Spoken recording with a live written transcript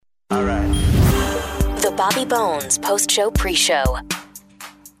Bobby Bones post-show pre-show.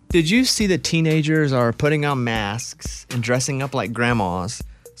 Did you see that teenagers are putting on masks and dressing up like grandmas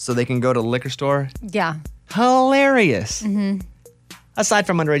so they can go to the liquor store? Yeah. Hilarious. Mm-hmm. Aside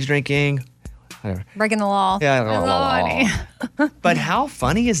from underage drinking. Whatever. Breaking the law. Yeah. But how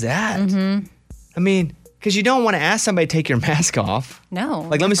funny is that? Mm-hmm. I mean, because you don't want to ask somebody to take your mask off. No.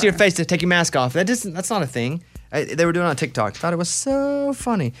 Like, let me see your face to take your mask off. That's not a thing. They were doing it on TikTok. I thought it was so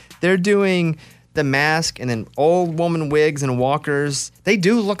funny. They're doing the mask and then old woman wigs and walkers. They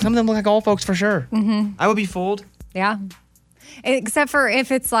do look, some of them look like old folks for sure. Mm-hmm. I would be fooled. Yeah. Except for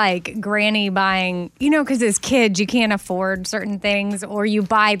if it's like granny buying, because as kids, you can't afford certain things, or you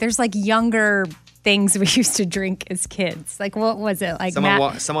buy, there's like younger things we used to drink as kids. Like, what was it? Like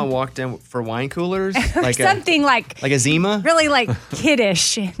someone walked in for wine coolers? Like something like a Zima? Really like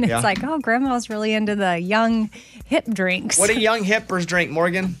kiddish. And it's like, oh, grandma's really into the young hip drinks. What do young hippers drink,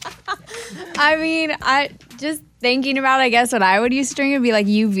 Morgan? I mean, I just thinking about, I guess, what I would used to drink would be like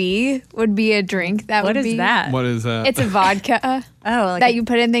UV would be a drink. What is that? What is that? It's a vodka that you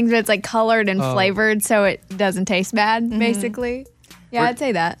put in things, but it's like colored and flavored so it doesn't taste bad, basically. Yeah, I'd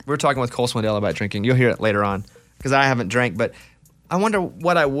say that. We're talking with Cole Swindell about drinking. You'll hear it later on because I haven't drank, but I wonder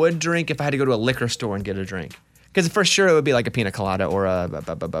what I would drink if I had to go to a liquor store and get a drink. Because for sure it would be like a pina colada or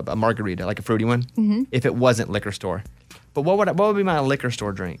a margarita, like a fruity one, if it wasn't liquor store. But what would be my liquor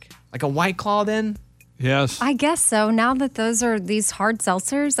store drink? Like a White Claw then? Yes. I guess so. Now that those are these hard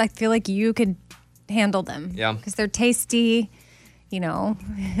seltzers, I feel like you could handle them. Yeah. Because they're tasty, they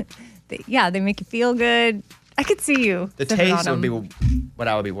make you feel good. I could see you. The taste would be what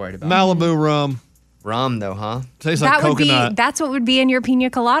I would be worried about. Malibu rum. Rum, though, huh? Tastes like coconut. That's what would be in your pina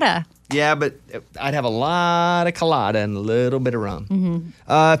colada. Yeah, but I'd have a lot of colada and a little bit of rum. Mm-hmm.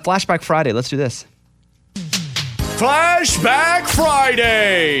 Flashback Friday. Let's do this. Flashback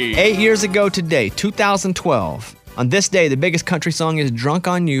Friday. 8 years ago today, 2012. On this day, the biggest country song is Drunk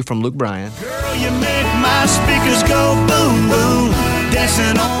on You from Luke Bryan. Girl, you make my speakers go boom, boom.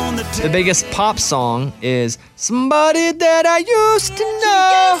 Dancing on the biggest pop song is Somebody That I Used to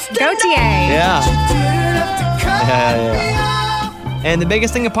Know. Gautier. Yeah. And the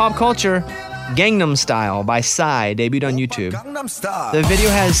biggest thing in pop culture, Gangnam Style by Psy debuted on YouTube. The video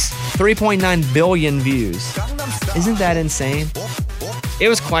has 3.9 billion views. Isn't that insane? It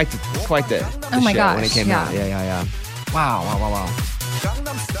was quite the oh my show gosh, when it came out. Yeah. Wow.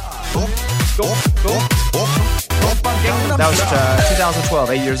 That was 2012,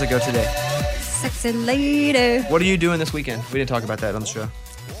 8 years ago today. Sexy lady. What are you doing this weekend? We didn't talk about that on the show.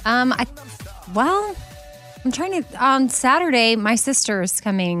 I'm trying to, on Saturday, my sister is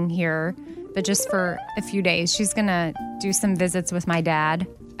coming here, but just for a few days. She's going to do some visits with my dad.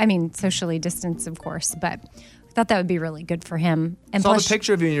 I mean, socially distanced, of course, but I thought that would be really good for him. And saw the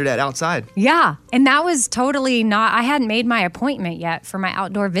picture of you and your dad outside. Yeah, and that was totally not, I hadn't made my appointment yet for my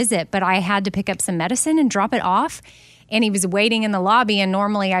outdoor visit, but I had to pick up some medicine and drop it off. And he was waiting in the lobby, and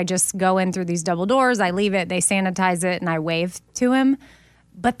normally I just go in through these double doors, I leave it, they sanitize it, and I wave to him.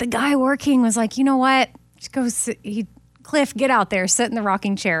 But the guy working was like, you know what? Just go sit. Cliff, get out there, sit in the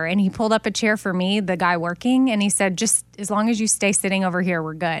rocking chair. And he pulled up a chair for me, the guy working, and he said, just as long as you stay sitting over here,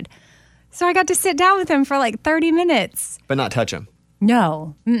 we're good. So I got to sit down with him for like 30 minutes. But not touch him.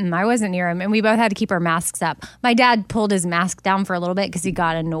 No, I wasn't near him. And we both had to keep our masks up. My dad pulled his mask down for a little bit because he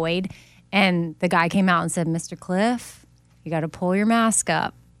got annoyed. And the guy came out and said, Mr. Cliff, you got to pull your mask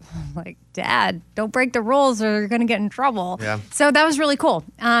up. I'm like, Dad, don't break the rules or you're going to get in trouble. Yeah. So that was really cool.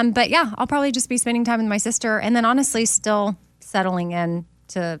 But yeah, I'll probably just be spending time with my sister. And then honestly, still settling in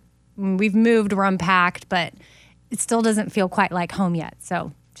to, we've moved, we're unpacked, but it still doesn't feel quite like home yet.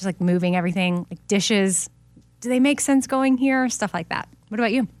 So just like moving everything, like dishes. Do they make sense going here? Stuff like that. What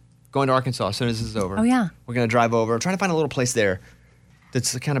about you? Going to Arkansas as soon as this is over. Oh, yeah. We're going to drive over. I'm trying to find a little place there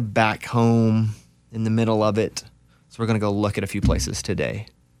that's kind of back home in the middle of it. So we're going to go look at a few places today.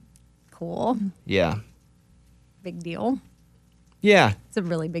 Cool. Yeah. Big deal. Yeah. It's a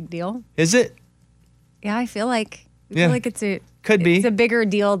really big deal. Is it? Yeah, I feel like it's a bigger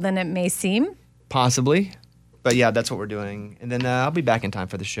deal than it may seem. Possibly. But yeah, that's what we're doing. And then I'll be back in time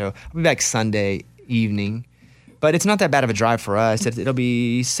for the show. I'll be back Sunday evening. But it's not that bad of a drive for us. It'll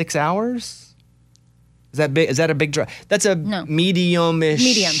be 6 hours. Is that big? Is that a big drive? That's a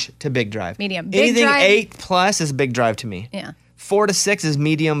medium-ish to big drive. Medium. Big Anything drive, 8 plus is a big drive to me. Yeah. 4 to 6 is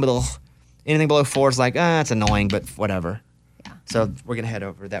medium, but anything below 4 is like, it's annoying, but whatever. Yeah. So we're gonna head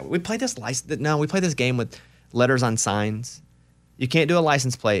over that. We play this game with letters on signs. You can't do a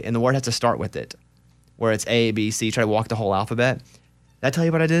license plate, and the word has to start with it, where it's A, B, C. Try to walk the whole alphabet. Did I tell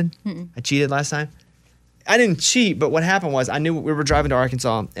you what I did? I cheated last time. I didn't cheat, but what happened was I knew we were driving to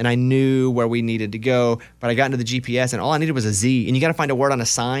Arkansas, and I knew where we needed to go, but I got into the GPS, and all I needed was a Z, and you got to find a word on a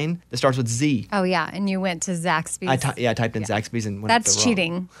sign that starts with Z. Oh, yeah, and you went to Zaxby's. I typed in Zaxby's and went That's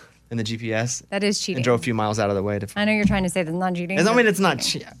cheating. In the GPS. That is cheating. And drove a few miles out of the way. I know you're trying to say that's not cheating. I mean, it's not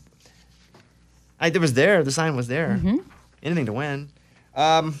cheating. It was there. The sign was there. Mm-hmm. Anything to win.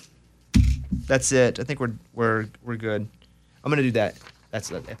 That's it. I think we're good. I'm gonna do that.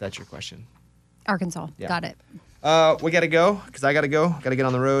 If that's your question. Arkansas. Yeah. Got it. We gotta go because I gotta go. Gotta get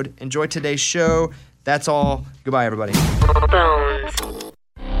on the road. Enjoy today's show. That's all. Goodbye, everybody. Bones.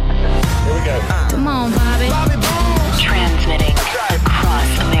 Here we go. Come on, Bobby. Transmitting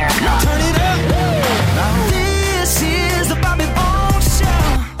across America. Turn it up. Now this is the Bobby Bones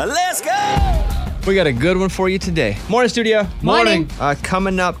Show. Let's go. We got a good one for you today. Morning, studio. Morning.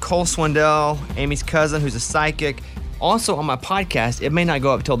 Coming up, Cole Swindell, Amy's cousin, who's a psychic. Also on my podcast, it may not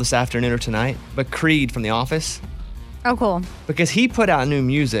go up till this afternoon or tonight, but Creed from The Office. Oh, cool. Because he put out new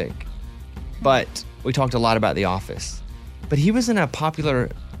music, but we talked a lot about The Office. But he was in a popular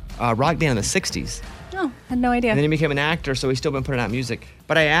rock band in the 60s. Oh, had no idea. And then he became an actor, so he's still been putting out music.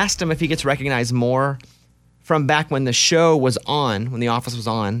 But I asked him if he gets recognized more from back when the show was on, when The Office was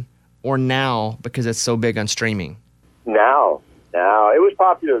on, or now because it's so big on streaming. Now. It was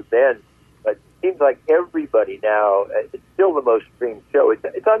popular then, but it seems like everybody now, it's still the most streamed show.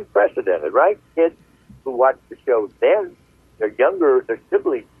 It's unprecedented, right? Kids who watched the show then, they're younger, their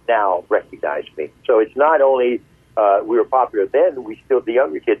siblings now recognize me. So it's not only we were popular then, the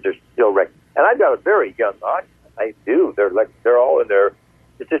younger kids are still recognized. And I've got a very young audience. I do. They're all in their.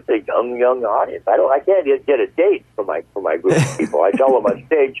 It's just a young audience. I can't get a date for my group of people. I tell them on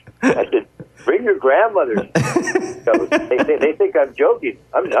stage, I said, bring your grandmothers. So they think I'm joking.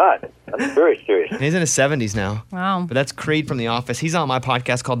 I'm not. I'm very serious. And he's in his 70s now. Wow. But that's Creed from The Office. He's on my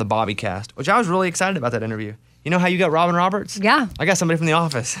podcast called The Bobby Cast, which I was really excited about that interview. You know how you got Robin Roberts? Yeah. I got somebody from The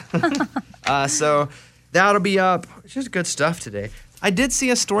Office. So that'll be up. It's just good stuff today. I did see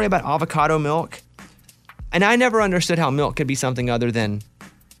a story about avocado milk, and I never understood how milk could be something other than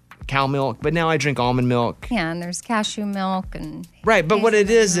cow milk, but now I drink almond milk. Yeah, and there's cashew milk and... Right, but what it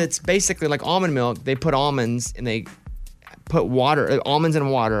is, it's basically like almond milk. They put almonds and they put almonds in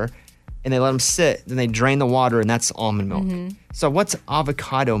water, and they let them sit, then they drain the water, and that's almond milk. Mm-hmm. So what's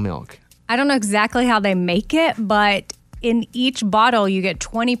avocado milk? I don't know exactly how they make it, but in each bottle, you get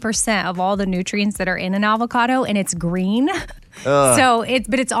 20% of all the nutrients that are in an avocado, and it's green. So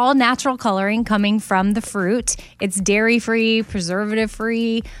it's all natural coloring coming from the fruit. It's dairy-free,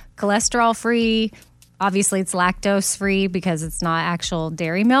 preservative-free, cholesterol-free. Obviously, it's lactose-free because it's not actual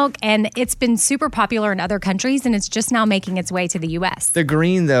dairy milk. And it's been super popular in other countries, and it's just now making its way to the U.S. The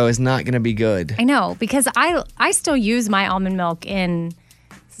green, though, is not going to be good. I know, because I still use my almond milk in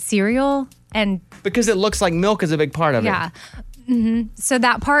cereal. And because it looks like milk is a big part of it. Yeah. Mm-hmm. So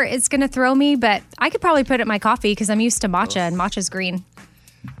that part is going to throw me, but I could probably put it in my coffee because I'm used to matcha, and matcha's green.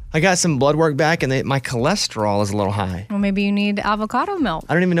 I got some blood work back, and my cholesterol is a little high. Well, maybe you need avocado milk.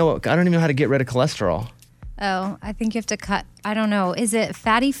 I don't even know how to get rid of cholesterol. Oh, I think you have to cut. I don't know. Is it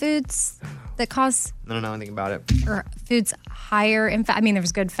fatty foods that cause? I don't know anything about it. Or foods higher in fat? I mean,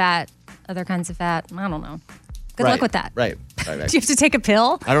 there's good fat, other kinds of fat. I don't know. Good luck with that. Right. Do you have to take a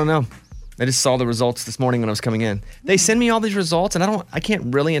pill? I don't know. I just saw the results this morning when I was coming in. They send me all these results, and I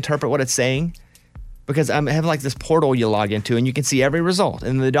can't really interpret what it's saying because I have like this portal you log into, and you can see every result.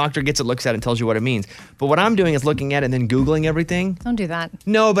 And the doctor gets it, looks at it, and tells you what it means. But what I'm doing is looking at it and then Googling everything. Don't do that.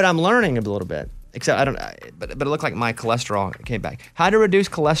 No, but I'm learning a little bit. Except but it looked like my cholesterol came back. How to reduce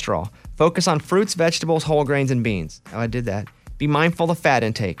cholesterol. Focus on fruits, vegetables, whole grains, and beans. Oh, I did that. Be mindful of fat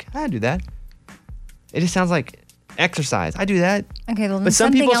intake. I do that. It just sounds like exercise. I do that. Okay, well, then but some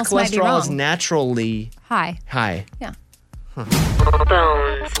something people's else might be cholesterol wrong. is naturally high. Yeah.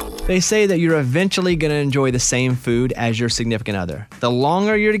 They say that you're eventually going to enjoy the same food as your significant other. The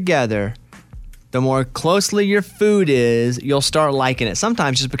longer you're together, the more closely your food is, you'll start liking it.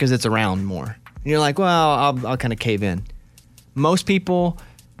 Sometimes just because it's around more. And you're like, well, I'll kind of cave in. Most people,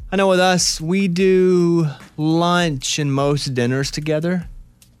 I know with us, we do lunch and most dinners together.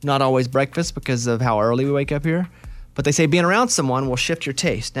 Not always breakfast because of how early we wake up here. But they say being around someone will shift your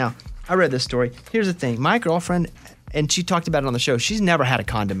taste. Now, I read this story. Here's the thing. My girlfriend, and she talked about it on the show, she's never had a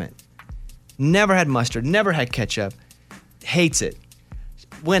condiment. Never had mustard. Never had ketchup. Hates it.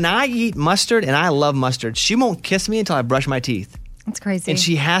 When I eat mustard, and I love mustard, she won't kiss me until I brush my teeth. That's crazy. And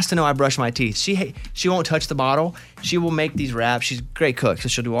she has to know I brush my teeth. She won't touch the bottle. She will make these wraps. She's a great cook, so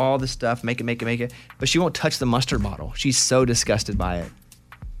she'll do all this stuff, make it. But she won't touch the mustard bottle. She's so disgusted by it.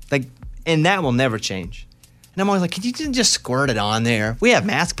 And that will never change. And I'm always like, can you just squirt it on there? We have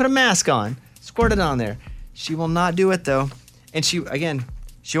masks. Put a mask on. Squirt it on there. She will not do it though. And she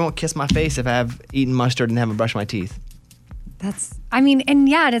won't kiss my face if I have eaten mustard and haven't brushed my teeth. And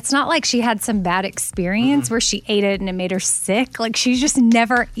it's not like she had some bad experience where she ate it and it made her sick. Like, she's just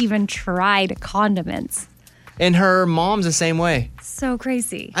never even tried condiments. And her mom's the same way. So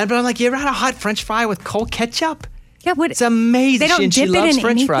crazy. But I'm like, you ever had a hot French fry with cold ketchup? Yeah, it's amazing. They don't she dip loves it in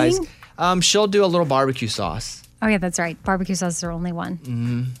French anything? fries. She'll do a little barbecue sauce. Oh, yeah, that's right. Barbecue sauce is her only one.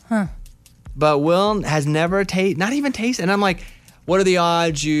 Mm-hmm. Huh. But Will has never not even tasted. And I'm like, what are the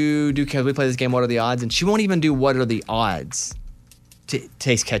odds you do? Because we play this game, what are the odds? And she won't even do what are the odds to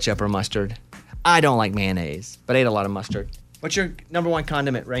taste ketchup or mustard. I don't like mayonnaise, but I ate a lot of mustard. What's your number one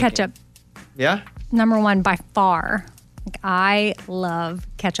condiment ranking? Ketchup. Yeah? Number one by far. Like, I love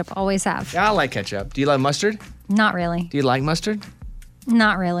ketchup. Always have. Yeah, I like ketchup. Do you like mustard? Not really. Do you like mustard?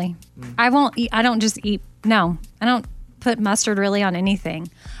 Not really. I won't eat. I don't just eat. No, I don't put mustard really on anything.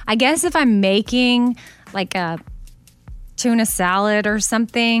 I guess if I'm making like a tuna salad or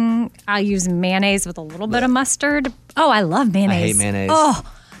something, I'll use mayonnaise with a little bit of mustard. Oh, I love mayonnaise. I hate mayonnaise. Oh,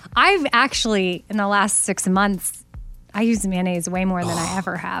 I've actually, in the last 6 months, I use mayonnaise way more than I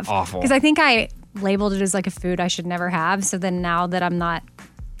ever have. Awful. Because I think I labeled it as like a food I should never have. So then now that I'm not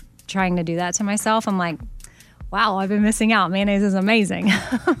trying to do that to myself, I'm like, wow, I've been missing out. Mayonnaise is amazing.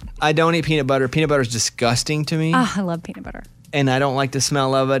 I don't eat peanut butter. Peanut butter is disgusting to me. Oh, I love peanut butter. And I don't like the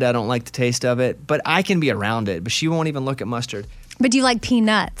smell of it. I don't like the taste of it. But I can be around it. But she won't even look at mustard. But do you like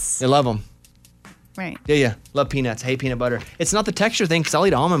peanuts? I love them. Right. Yeah. Love peanuts. Hate peanut butter. It's not the texture thing because I'll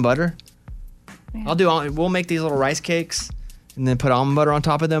eat almond butter. Yeah. We'll make these little rice cakes and then put almond butter on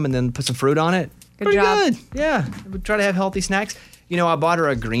top of them and then put some fruit on it. Good job. Good. Yeah. We try to have healthy snacks. You know, I bought her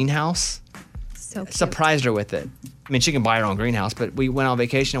a greenhouse. So cute. Surprised her with it. I mean, she can buy her own greenhouse, but we went on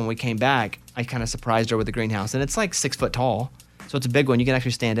vacation and when we came back, I kind of surprised her with the greenhouse. And it's like 6 foot tall. So it's a big one. You can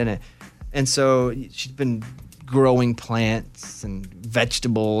actually stand in it. And so she's been growing plants and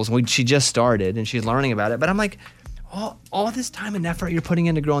vegetables. She just started and she's learning about it. But I'm like, all this time and effort you're putting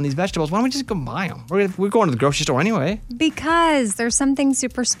into growing these vegetables, why don't we just go buy them? We're going to the grocery store anyway. Because there's something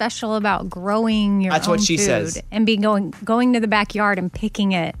super special about growing your That's own what she food says. and going to the backyard and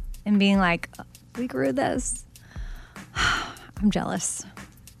picking it and being like, oh, we grew this. I'm jealous.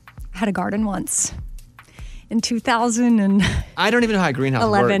 I had a garden once in 2000 and I don't even know how a greenhouse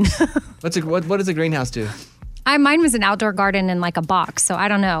 11. works. What does a greenhouse do? Mine was an outdoor garden in like a box, so I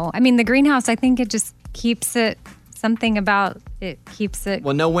don't know. I mean, the greenhouse, I think it just keeps it, something about it keeps it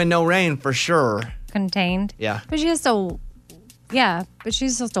Well, no wind, no rain for sure. contained. Yeah. But she's supposed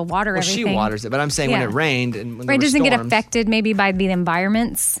to water Well, everything. she waters it, but I'm saying when Yeah. it rained and when Right, there were doesn't get storms- affected maybe by the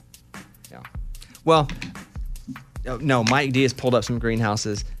environments. Yeah. Well, no, Mike D has pulled up some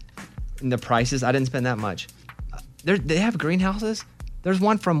greenhouses. And the prices, I didn't spend that much. They have greenhouses. There's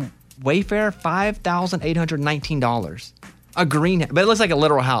one from Wayfair, $5,819. A greenhouse, but it looks like a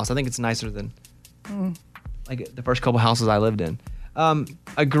literal house. I think it's nicer than like the first couple houses I lived in.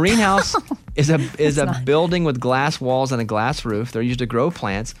 A greenhouse is a building with glass walls and a glass roof. They're used to grow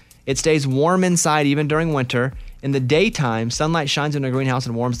plants. It stays warm inside even during winter. In the daytime, sunlight shines into a greenhouse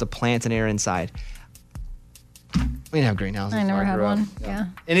and warms the plants and air inside. We didn't have greenhouses. I never before had grew up. one. Yeah.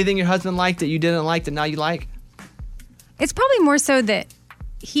 Anything your husband liked that you didn't like that now you like? It's probably more so that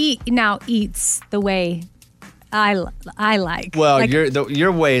he now eats the way I like. Well, like,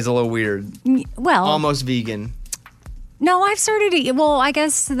 your way is a little weird. well, Almost vegan. no, I've started to eat. Well, I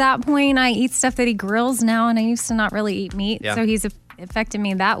guess to that point, I eat stuff that he grills now, and I used to not really eat meat. Yeah. So he's affected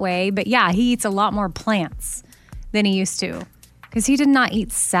me that way. But yeah, he eats a lot more plants than he used to. Because he did not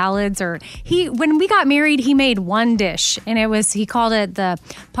eat salads when we got married, he made one dish and he called it the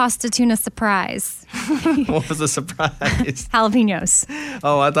pasta tuna surprise. What was the surprise? Jalapenos.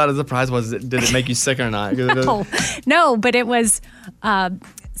 Oh, I thought the surprise was, did it make you sick or not? No, but it was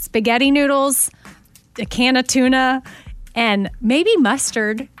spaghetti noodles, a can of tuna, and maybe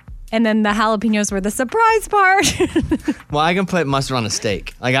mustard. And then the jalapenos were the surprise part. Well, I can put mustard on a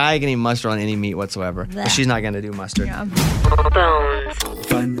steak. Like, I can eat mustard on any meat whatsoever. But she's not going to do mustard. Yeah. Bones.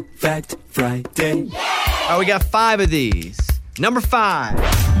 Fun Fact Friday. All right, we got 5 of these. Number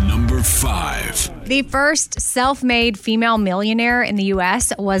 5. Number 5. The first self-made female millionaire in the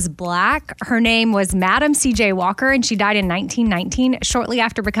U.S. was Black. Her name was Madam C.J. Walker, and she died in 1919, shortly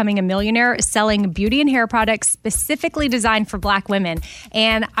after becoming a millionaire, selling beauty and hair products specifically designed for Black women.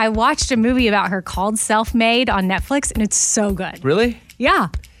 And I watched a movie about her called Self-Made on Netflix, and it's so good. Really? Yeah,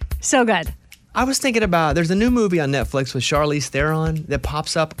 so good. I was thinking about, there's a new movie on Netflix with Charlize Theron that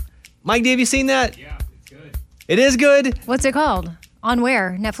pops up. Mike, have you seen that? Yeah, it's good. It is good? What's it called? On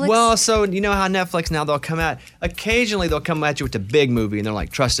where? Netflix? Well, so you know how Netflix now, occasionally they'll come at you with a big movie and they're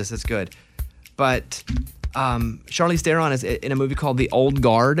like, trust us, it's good. But Charlize Theron is in a movie called The Old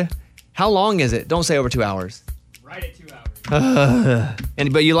Guard. How long is it? Don't say over 2 hours. Right at 2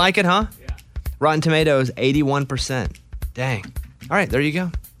 hours. But you like it, huh? Yeah. Rotten Tomatoes, 81%. Dang. All right, there you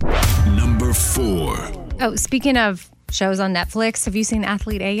go. Number 4. Oh, speaking of shows on Netflix, have you seen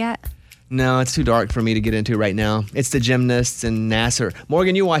Athlete A yet? No, it's too dark for me to get into right now. It's the gymnasts and Nasser.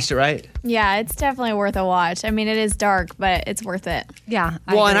 Morgan, you watched it, right? Yeah, it's definitely worth a watch. I mean, it is dark, but it's worth it. Yeah.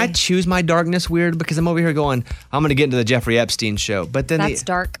 Well, and I agree. choose my darkness weird because I'm over here going, I'm going to get into the Jeffrey Epstein show. But then That's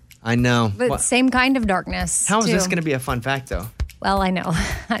dark. I know. But What- same kind of darkness. How is this too. going to be a fun fact, though? Well, I know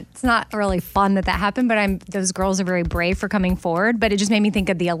it's not really fun that happened, but those girls are very brave for coming forward. But it just made me think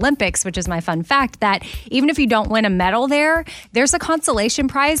of the Olympics, which is my fun fact, that even if you don't win a medal there's a consolation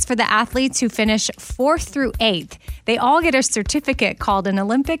prize for the athletes who finish 4th through 8th. They all get a certificate called an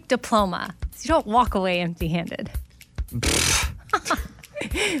Olympic diploma. So you don't walk away empty-handed.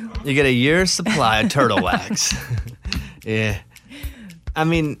 You get a year's supply of turtle wax. Yeah. I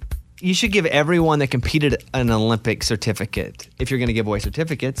mean, you should give everyone that competed an Olympic certificate if you're going to give away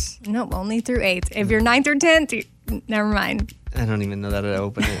certificates. No, only through 8th. If you're 9th or 10th, never mind. I don't even know that I'd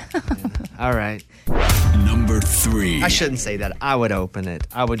open it. Yeah. All right. Number 3. I shouldn't say that. I would open it.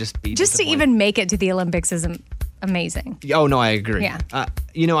 I would just be Just to disappointed. even make it to the Olympics is amazing. Oh, no, I agree. Yeah.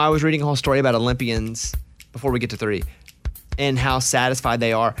 I was reading a whole story about Olympians before we get to 3 and how satisfied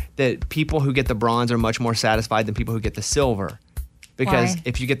they are, that people who get the bronze are much more satisfied than people who get the silver. Because Why?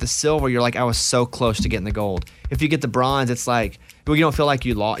 if you get the silver, you're like, I was so close to getting the gold. If you get the bronze, it's like, well, you don't feel like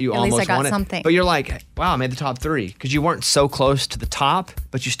you lost, you At least almost I got won it. something. But you're like, wow, I made the top 3 because you weren't so close to the top,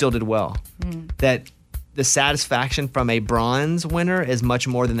 but you still did well. That the satisfaction from a bronze winner is much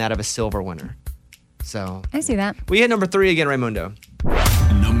more than that of a silver winner. So I see that. we hit number 3 again, Raymundo.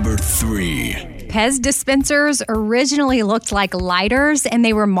 Number 3. Pez dispensers originally looked like lighters and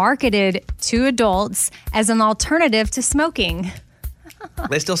they were marketed to adults as an alternative to smoking.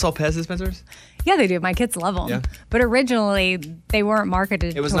 They still sell Pez dispensers? Yeah, they do. My kids love them. Yeah. But originally, they weren't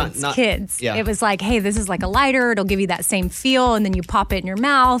marketed It was towards not- kids. yeah. It was like, hey, this is like a lighter. It'll give you that same feel, and then you pop it in your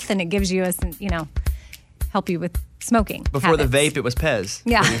mouth, and it gives you help you with smoking. Before the habits. vape, it was Pez.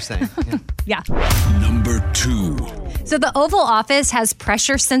 Yeah. What you're saying. Yeah. Yeah. Number 2. So the Oval Office has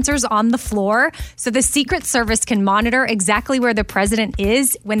pressure sensors on the floor, so the Secret Service can monitor exactly where the president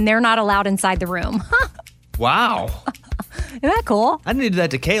is when they're not allowed inside the room. Wow. Isn't that cool? I need to do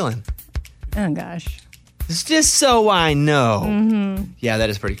that to Kaylin. Oh, gosh. It's just so I know. Mm-hmm. Yeah, that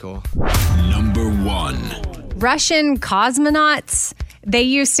is pretty cool. Number 1. Russian cosmonauts, they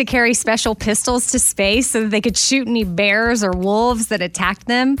used to carry special pistols to space so that they could shoot any bears or wolves that attacked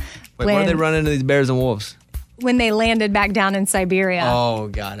them Wait, where do they run into these bears and wolves? when they landed back down in Siberia. Oh,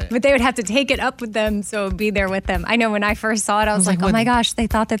 got it. But they would have to take it up with them, so it would be there with them. I know when I first saw it, I was like, oh my gosh, they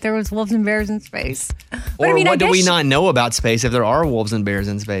thought that there was wolves and bears in space. But Or I mean, what do we guess- not know about space if there are wolves and bears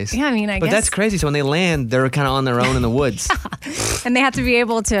in space? Yeah, I mean, I But guess. that's crazy. So when they land, they're kind of on their own in the woods. And they have to be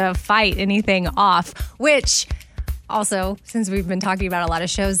able to fight anything off, which also, since we've been talking about a lot of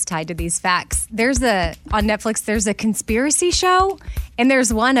shows tied to these facts, on Netflix, there's a conspiracy show, and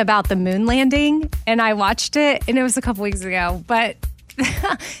there's one about the moon landing, and I watched it, and it was a couple weeks ago, but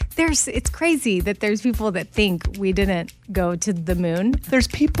it's crazy that there's people that think we didn't go to the moon. There's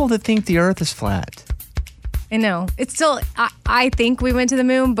people that think the earth is flat. I know. It's still, I think we went to the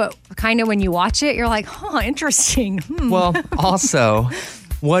moon, but kind of when you watch it, you're like, oh, interesting. Well, also,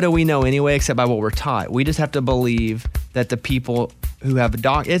 what do we know anyway except by what we're taught? We just have to believe that the people who have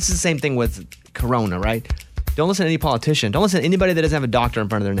it's the same thing with Corona, right? Don't listen to any politician. Don't listen to anybody that doesn't have a doctor in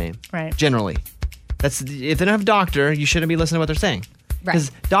front of their name. Right. Generally. If they don't have a doctor, you shouldn't be listening to what they're saying. Right. Because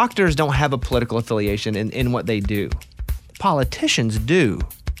doctors don't have a political affiliation in what they do. Politicians do.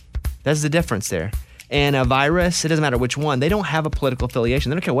 That's the difference there. And a virus, it doesn't matter which one, they don't have a political affiliation.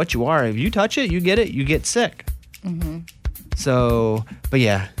 They don't care what you are. If you touch it, you get sick. Mm-hmm. So, but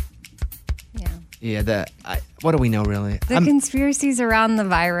yeah. Yeah, what do we know really? The conspiracies around the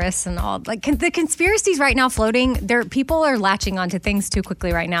virus and all, like the conspiracies right now floating, people are latching onto things too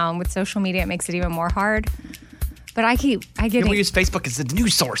quickly right now. And with social media, it makes it even more hard. But I get People it. use Facebook as a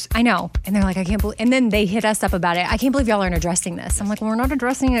news source. I know. And they're like, I can't believe, and then they hit us up about it. I can't believe y'all aren't addressing this. I'm like, well, we're not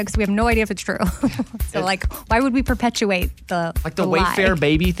addressing it because we have no idea if it's true. So like, why would we perpetuate the lie? Wayfair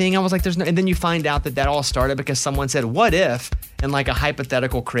baby thing? I was like, and then you find out that all started because someone said, what if, in like a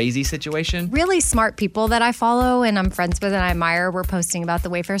hypothetical crazy situation? Really smart people that I follow and I'm friends with and I admire were posting about the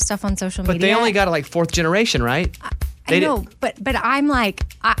Wayfair stuff on social media. But they only got it like 4th generation, right? I know, but I'm like,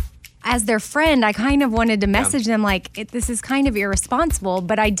 as their friend, I kind of wanted to message them like, this is kind of irresponsible,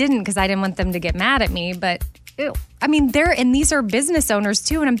 but I didn't because I didn't want them to get mad at me. But I mean, these are business owners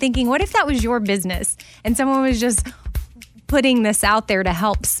too. And I'm thinking, what if that was your business and someone was just putting this out there to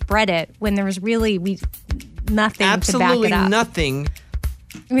help spread it when there was really nothing to back it up? Nothing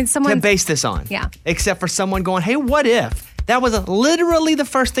I mean, to base this on. Yeah. Except for someone going, hey, what if? That was literally the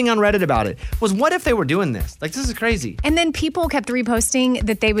first thing on Reddit about it, was what if they were doing this? Like, this is crazy. And then people kept reposting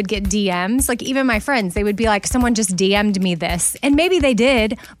that they would get DMs. Like, even my friends, they would be like, someone just DM'd me this. And maybe they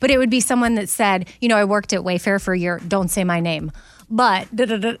did, but it would be someone that said, I worked at Wayfair for a year. Don't say my name. But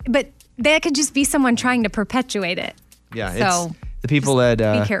that could just be someone trying to perpetuate it. Yeah, so it's the people at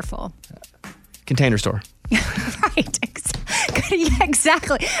be careful. Container Store. Right. Yeah,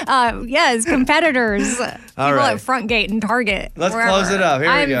 exactly. Yes, competitors. People right. at Frontgate and Target. Let's close it up.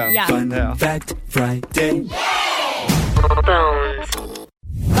 Here we go. Yeah. Swindell. Fact Friday. Bones.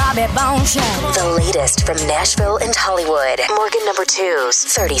 Bobby Bones Show. The latest from Nashville and Hollywood. Morgan number 2's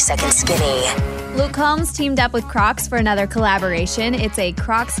 30-Second Skinny. Luke Combs teamed up with Crocs for another collaboration. It's a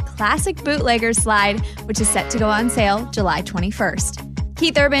Crocs Classic Bootlegger slide, which is set to go on sale July 21st.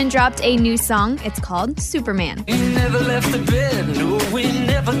 Keith Urban dropped a new song. It's called Superman. You never left the bed, no, we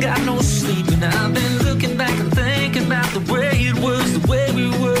never got no sleep. And I've been looking back and thinking about the way it was, the way we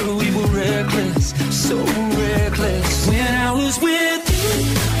were reckless, so reckless. When I was with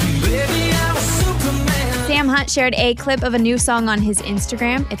you, baby, I was Superman. Sam Hunt shared a clip of a new song on his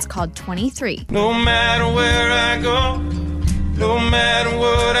Instagram. It's called 23. No matter where I go, no matter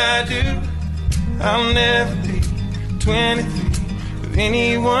what I do, I'll never be 23 with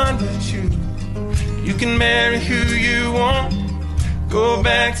anyone but you. You can marry who you want, go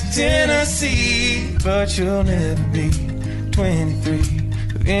back to Tennessee, but you'll never be 23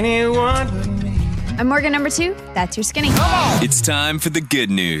 with anyone but me. I'm Morgan number 2. That's your skinny. It's time for the good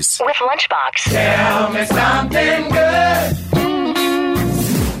news. With Lunchbox. Tell me something good.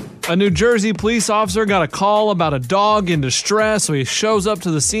 A New Jersey police officer got a call about a dog in distress, so he shows up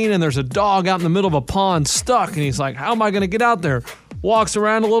to the scene and there's a dog out in the middle of a pond stuck, and he's like, how am I going to get out there? Walks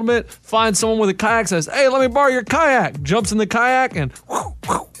around a little bit, finds someone with a kayak, says, hey, let me borrow your kayak. Jumps in the kayak and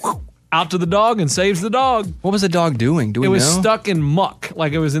out to the dog and saves the dog. What was the dog doing? Do we know? It was stuck in muck,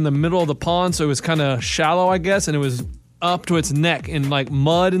 like it was in the middle of the pond, so it was kind of shallow, I guess, and it was up to its neck in like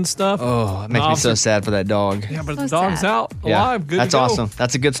mud and stuff. Oh, it makes me so sad for that dog. Yeah, but So the dog's sad. out, alive, good That's to go. awesome.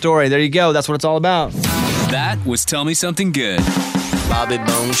 That's a good story. There you go. That's what it's all about. That was Tell Me Something Good. Bobby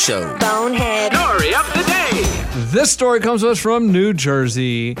Bones Show. Bonehead. Story of the day. This story comes to us from New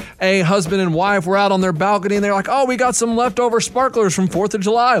Jersey. A husband and wife were out on their balcony and they're like, oh, we got some leftover sparklers from 4th of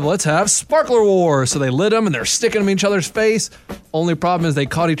July. Let's have sparkler war. So they lit them and they're sticking them in each other's face. Only problem is they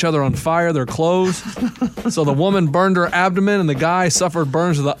caught each other on fire, their clothes. So the woman burned her abdomen and the guy suffered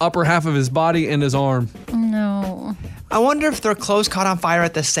burns to the upper half of his body and his arm. No. I wonder if their clothes caught on fire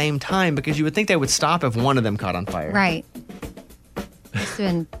at the same time, because you would think they would stop if one of them caught on fire. Right. It's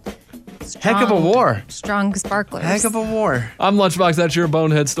been Heck of a war. Strong sparklers. Heck of a war. I'm Lunchbox. That's your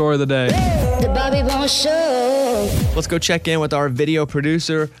bonehead story of the day. The Bobby Bones Show. Let's go check in with our video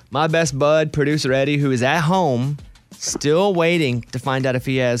producer, my best bud, producer Eddie, who is at home, still waiting to find out if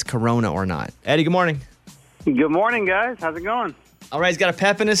he has corona or not. Eddie, good morning. Good morning, guys. How's it going? All right, he's got a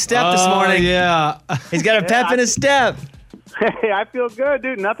pep in his step this morning. Yeah. He's got a pep in his step. Hey, I feel good,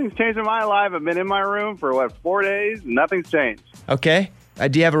 dude. Nothing's changed in my life. I've been in my room for, 4 days? Nothing's changed. Okay.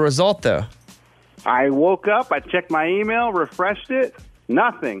 Do you have a result, though? I woke up, I checked my email, refreshed it.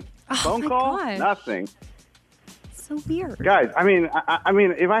 Nothing. Phone my call, gosh. nothing. So weird. Guys, I mean,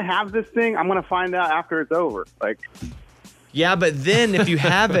 if I have this thing, I'm going to find out after it's over. Yeah, but then if you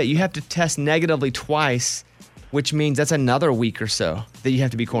have it, you have to test negatively twice, which means that's another week or so that you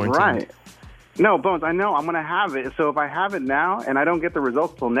have to be quarantined. Right. No, Bones, I know I'm going to have it. So if I have it now and I don't get the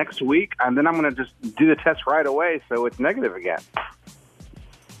results till next week, and then I'm going to just do the test right away so it's negative again.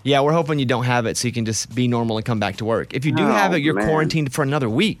 Yeah, we're hoping you don't have it so you can just be normal and come back to work. If you do Oh, have it, you're man. quarantined for another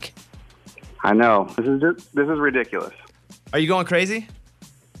week. I know. This is ridiculous. Are you going crazy?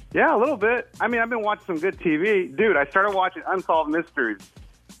 Yeah, a little bit. I mean, I've been watching some good TV. Dude, I started watching Unsolved Mysteries.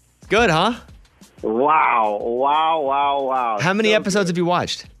 Good, huh? Wow. How many So episodes good. have you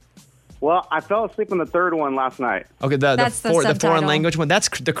watched? Well, I fell asleep on the third one last night. Okay, the That's the foreign subtitle. language one. That's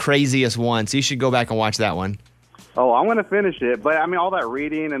the craziest one. So you should go back and watch that one. Oh, I'm going to finish it. But, I mean, all that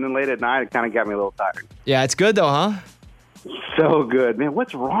reading and then late at night, it kind of got me a little tired. Yeah, it's good though, huh? So good. Man,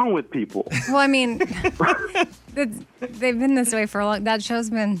 what's wrong with people? Well, I mean, they've been this way for a long. That show's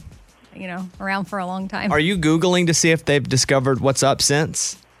been, around for a long time. Are you Googling to see if they've discovered what's up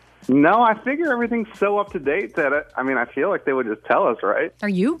since? No, I figure everything's so up to date that, I feel like they would just tell us, right? Are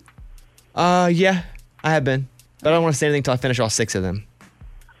you? Yeah, I have been. But I don't want to say anything until I finish all 6 of them.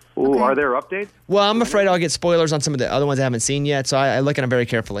 Ooh, are there updates? Well, I'm afraid I'll get spoilers on some of the other ones I haven't seen yet, so I look at them very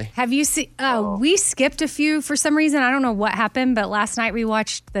carefully. Have you seen? We skipped a few for some reason. I don't know what happened, but last night we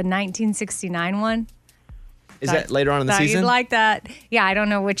watched the 1969 one. Is that later on in the season? You'd like that? Yeah, I don't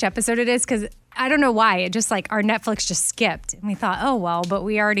know which episode it is because I don't know why. It just like our Netflix just skipped, and we thought, oh well, but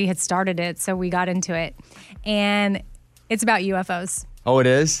we already had started it, so we got into it, and it's about UFOs. Oh, it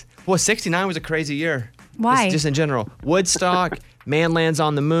is? Well, 69 was a crazy year. Why? Just in general. Woodstock, man lands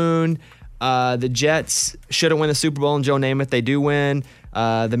on the moon. The Jets should have won the Super Bowl, and Joe Namath, they do win.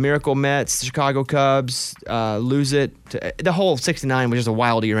 The Miracle Mets, the Chicago Cubs lose it. The whole 69 was just a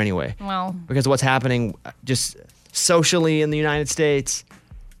wild year anyway. Well. Because of what's happening just socially in the United States.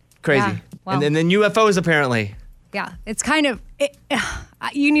 Crazy. Yeah, well. And then UFOs apparently. Yeah, it's kind of.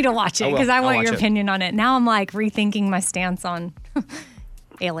 You need to watch it because I want your opinion on it. Now I'm like rethinking my stance on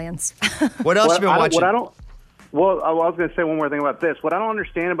aliens. What else you been watching? Well, I was going to say one more thing about this. What I don't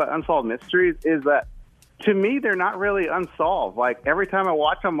understand about Unsolved Mysteries is that, to me, they're not really unsolved. Like, every time I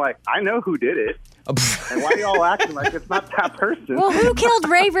watch them, like, I know who did it. And why are y'all acting like it's not that person? Well, who killed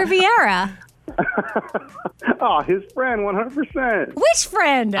Ray Riviera? Oh, his friend, 100%. Which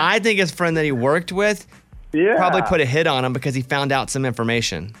friend? I think his friend that he worked with probably put a hit on him because he found out some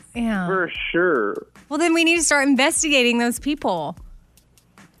information. Yeah. For sure. Well, then we need to start investigating those people.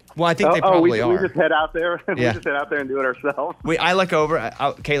 Well, I think they probably are. We just head out there. Yeah. We just head out there and do it ourselves. I look over.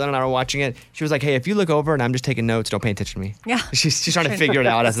 Caitlin and I were watching it. She was like, "Hey, if you look over and I'm just taking notes, don't pay attention to me." Yeah. She's trying to figure it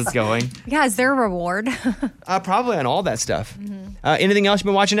out as it's going. Yeah, is there a reward? Probably on all that stuff. Anything else you've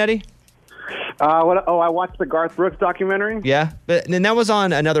been watching, Eddie? I watched the Garth Brooks documentary. Yeah, but then that was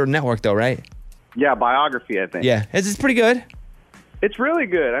on another network, though, right? Yeah, Biography, I think. Yeah, it's pretty good. It's really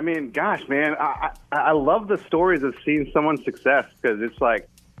good. I mean, gosh, man, I love the stories of seeing someone's success because it's like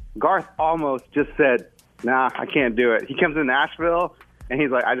Garth almost just said, "Nah, I can't do it." He comes to Nashville and he's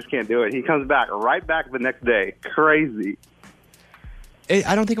like, "I just can't do it." He comes right back the next day. Crazy.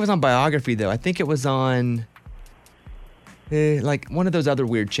 I don't think it was on Biography though. I think it was on like one of those other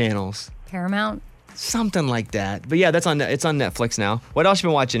weird channels. Paramount. Something like that. But yeah, it's on Netflix now. What else you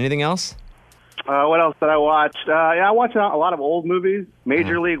been watching? Anything else? What else did I watch? I watched a lot of old movies.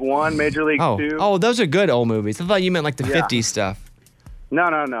 Major League 1, Major League 2. Oh, those are good old movies. I thought you meant like the 50s stuff. No.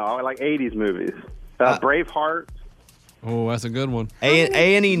 I like 80s movies. Braveheart. Oh, that's a good one.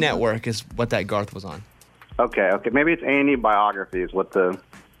 A&E Network is what that Garth was on. Okay. Maybe it's A&E Biography is what the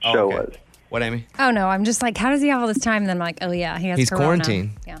show was. What, Amy? Oh, no. I'm just like, how does he have all this time? And then I'm like, oh, yeah, he's corona.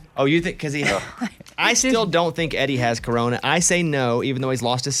 quarantined. Yeah. Oh, you think because he... I still don't think Eddie has corona. I say no, even though he's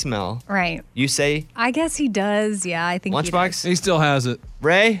lost his smell. Right. You say... I guess he does. Yeah, I think Lunchbox? He still has it.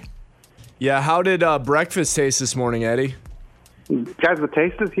 Ray? Yeah, how did breakfast taste this morning, Eddie? Guys, the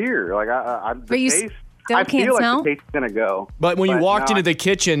taste is here. Like, But you taste... still I can't feel smell? like the taste is going to go. But when you walked into the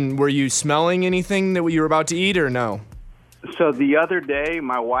kitchen, were you smelling anything that you were about to eat or no? So the other day,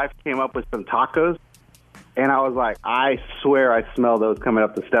 my wife came up with some tacos. And I was like, I swear I smelled those coming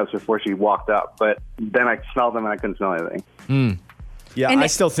up the steps before she walked up. But then I smelled them and I couldn't smell anything. Yeah, And I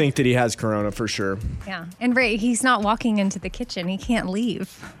still think that he has corona for sure. Yeah. And Ray, he's not walking into the kitchen. He can't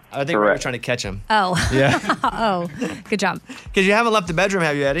leave. I think Ray was trying to catch him. Oh. Yeah. Oh, good job. Because you haven't left the bedroom,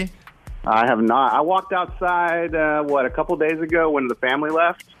 have you, Eddie? I have not. I walked outside, a couple days ago when the family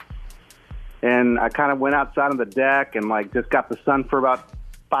left. And I kind of went outside on the deck and, just got the sun for about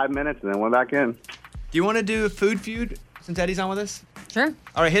 5 minutes and then went back in. Do you want to do a food feud since Eddie's on with us? Sure.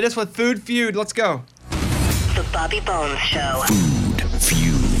 All right, hit us with food feud. Let's go. The Bobby Bones Show. Food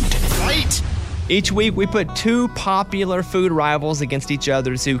Feud. Fight! Each week, we put two popular food rivals against each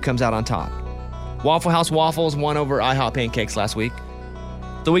other to see who comes out on top. Waffle House Waffles won over IHOP Pancakes last week.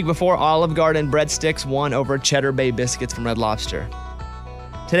 The week before, Olive Garden Breadsticks won over Cheddar Bay Biscuits from Red Lobster.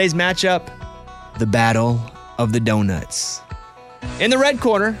 Today's matchup, the Battle of the Donuts. In the red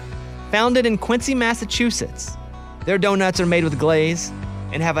corner, founded in Quincy, Massachusetts, their donuts are made with glaze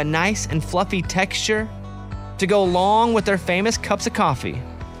and have a nice and fluffy texture to go along with their famous cups of coffee.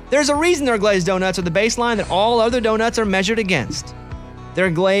 There's a reason their glazed donuts are the baseline that all other donuts are measured against. Their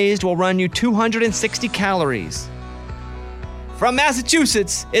glazed will run you 260 calories. From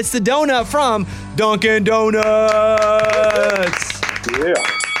Massachusetts, it's the donut from Dunkin' Donuts. Yeah.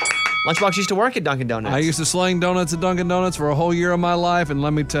 Lunchbox used to work at Dunkin' Donuts. I used to sling donuts at Dunkin' Donuts for a whole year of my life, and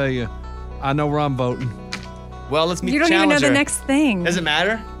let me tell you, I know where I'm voting. Well, let's meet You don't even know the next thing. Does it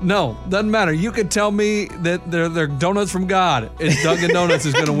matter? No, doesn't matter. You could tell me that they're donuts from God. It's Dunkin' Donuts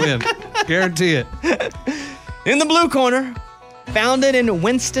is going to win. Guarantee it. In the blue corner, founded in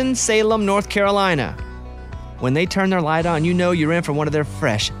Winston-Salem, North Carolina. When they turn their light on, you know you're in for one of their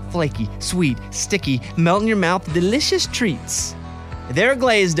fresh, flaky, sweet, sticky, melt in your mouth, delicious treats. Their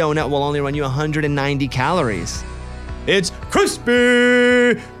glazed donut will only run you 190 calories. It's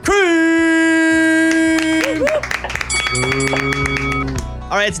Krispy Kreme!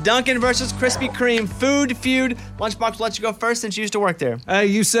 All right, it's Dunkin versus Krispy Kreme. Food Feud. Lunchbox, let you go first since you used to work there. Hey,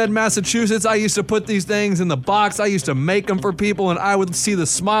 you said Massachusetts. I used to put these things in the box. I used to make them for people, and I would see the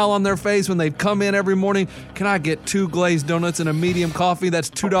smile on their face when they'd come in every morning. Can I get 2 glazed donuts and a medium coffee? That's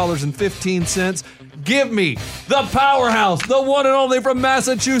 $2.15. Give me the powerhouse, the one and only from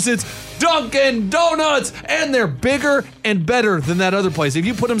Massachusetts, Dunkin' Donuts, and they're bigger and better than that other place. If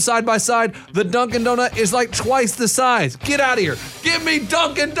you put them side by side, the Dunkin' Donut is like twice the size. Get out of here. Give me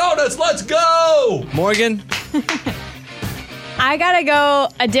Dunkin' Donuts. Let's go. Morgan? I gotta go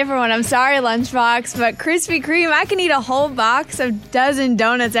a different one. I'm sorry, Lunchbox, but Krispy Kreme, I can eat a whole box of dozen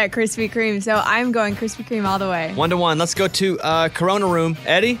donuts at Krispy Kreme, so I'm going Krispy Kreme all the way. 1-1. Let's go to Corona Room.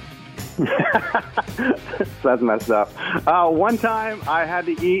 Eddie? That's messed up. One time I had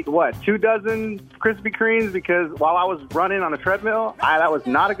to eat, 2 dozen Krispy Kremes because while I was running on a treadmill, that was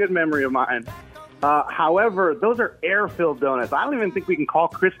not a good memory of mine. However, those are air-filled donuts. I don't even think we can call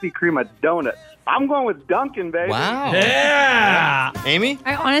Krispy Kreme a donut. I'm going with Dunkin', baby. Wow. Yeah. Amy?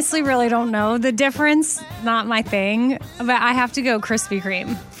 I honestly really don't know the difference. Not my thing. But I have to go Krispy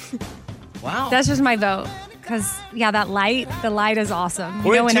Kreme. Wow. That's just my vote. Because, the light is awesome.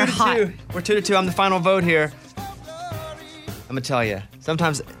 We're when they're hot. 2-2. We're 2-2. I'm the final vote here. I'm going to tell you.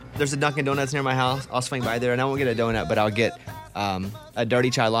 Sometimes there's a Dunkin' Donuts near my house. I'll swing by there, and I won't get a donut, but I'll get a dirty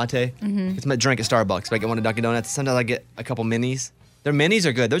chai latte. Mm-hmm. It's my drink at Starbucks, but I get one at Dunkin' Donuts. Sometimes I get a couple minis. Their minis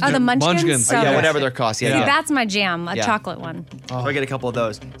are good. Those the Munchkins? So yeah, whatever their cost. See, that's my jam, a Yeah. chocolate one. So I get a couple of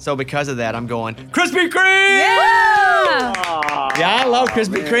those. So because of that, I'm going Krispy Kreme! Yeah! Yeah, I love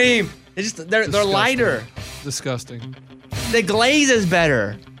Krispy Kreme. They're lighter. Disgusting. The glaze is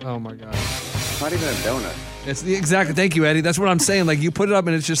better. Oh my God. Not even a donut. It's the exact. Thank you, Eddie. That's what I'm saying. Like, you put it up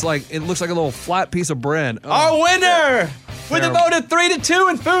and it's just like, it looks like a little flat piece of bread. Oh. Our winner with a Terrible. vote of 3-2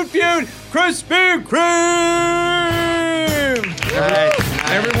 in Food Feud, Krispy Kreme. All right.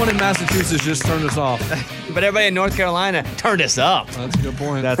 Everyone in Massachusetts just turned us off. But everybody in North Carolina turned us up. That's a good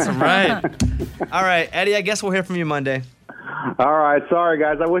point. That's right. All right, Eddie, I guess we'll hear from you Monday. All right, sorry,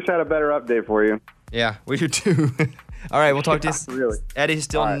 guys. I wish I had a better update for you. Yeah, we do too. All right, we'll talk to you. Really? Eddie,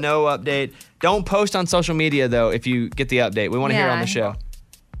 still no update. Don't post on social media, though, if you get the update. We want to hear it on the show.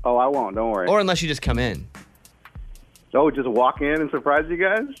 Oh, I won't. Don't worry. Or unless you just come in. Oh, just walk in and surprise you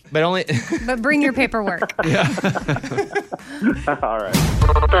guys? But only. But bring your paperwork. Yeah. All right.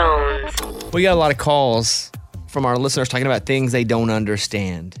 We got a lot of calls from our listeners talking about things they don't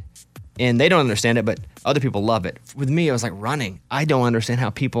understand. And they don't understand it, but other people love it. With me, it was like running. I don't understand how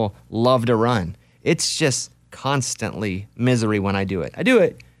people love to run. It's just constantly misery when I do it. I do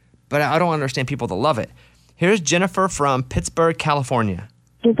it, but I don't understand people that love it. Here's Jennifer from Pittsburgh, California.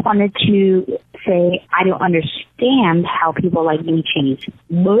 Just wanted to say I don't understand how people like new cheese.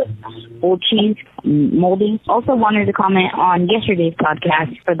 Old cheese, moldy. Also wanted to comment on yesterday's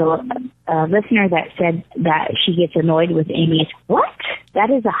podcast for the listener that said that she gets annoyed with Amy's what? That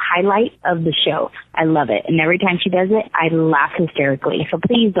is a highlight of the show. I love it. And every time she does it, I laugh hysterically. So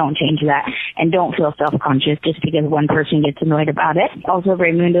please don't change that and don't feel self-conscious just because one person gets annoyed about it. Also,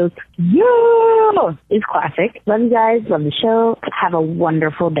 Raymundo's yeah is classic. Love you guys. Love the show. Have a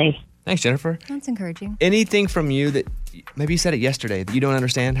wonderful day. Thanks, Jennifer. That's encouraging. Anything from you that maybe you said it yesterday that you don't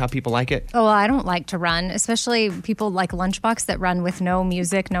understand how people like it? Oh, well, I don't like to run, especially people like Lunchbox that run with no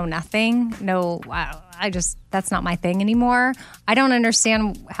music, no nothing. That's not my thing anymore. I don't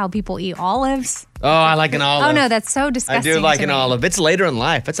understand how people eat olives. Oh, I like an olive. Oh, no, that's so disgusting. I do like to an me. olive. It's later in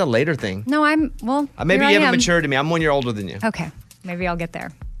life. It's a later thing. No, Maybe here I you haven't am. matured to me. I'm 1 year older than you. Okay, maybe I'll get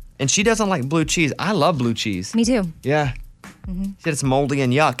there. And she doesn't like blue cheese. I love blue cheese. Me too. Yeah. Mm-hmm. She said it's moldy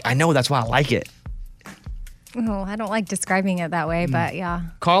and yuck. I know, that's why I like it. Oh, I don't like describing it that way, but yeah.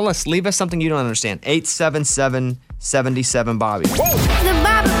 Call us. Leave us something you don't understand. 877-77-Bobby.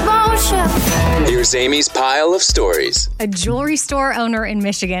 Here's Amy's pile of stories. A jewelry store owner in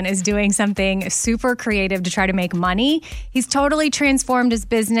Michigan is doing something super creative to try to make money. He's totally transformed his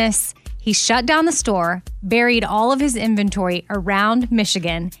business. He shut down the store, buried all of his inventory around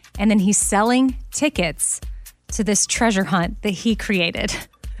Michigan, and then he's selling tickets to this treasure hunt that he created.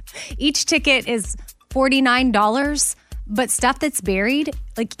 Each ticket is $49, but stuff that's buried,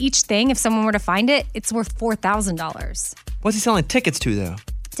 like each thing, if someone were to find it, it's worth $4,000. What's he selling tickets to, though?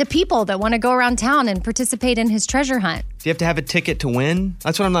 To people that want to go around town and participate in his treasure hunt. Do you have to have a ticket to win?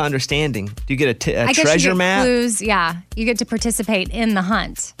 That's what I'm not understanding. Do you get a I guess treasure you get map? clues, yeah. You get to participate in the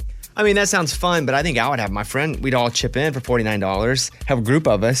hunt. I mean, that sounds fun, but I think I would have my friend. We'd all chip in for $49, have a group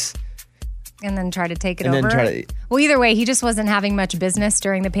of us. And then try to take it And over. then try to- Well, either way, he just wasn't having much business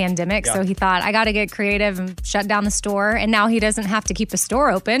during the pandemic. Yeah. So he thought, I got to get creative and shut down the store. And now he doesn't have to keep the store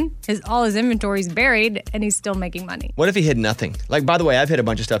open. All his inventory's buried and he's still making money. What if he hid nothing? Like, by the way, I've hid a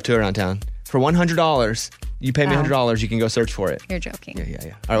bunch of stuff too around town. For $100, you pay me $100, you can go search for it. You're joking. Yeah.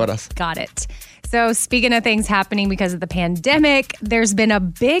 All right, what else? Got it. So speaking of things happening because of the pandemic, there's been a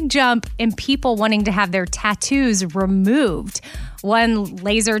big jump in people wanting to have their tattoos removed. One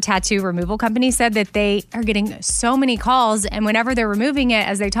laser tattoo removal company said that they are getting so many calls, and whenever they're removing it,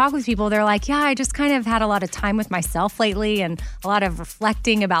 as they talk with people, they're like, yeah, I just kind of had a lot of time with myself lately and a lot of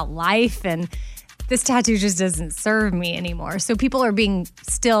reflecting about life, and this tattoo just doesn't serve me anymore. So people are being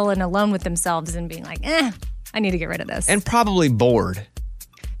still and alone with themselves and being like, I need to get rid of this. And probably bored.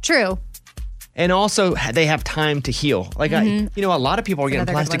 True. And also, they have time to heal. Like, a lot of people are getting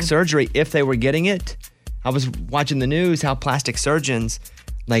Another good plastic one. surgery if they were getting it. I was watching the news how plastic surgeons,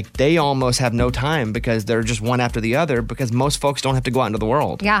 like, they almost have no time because they're just one after the other because most folks don't have to go out into the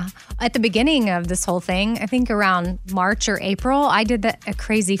world. Yeah. At the beginning of this whole thing, I think around March or April, I did a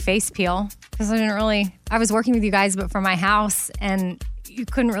crazy face peel because I was working with you guys, but from my house, and you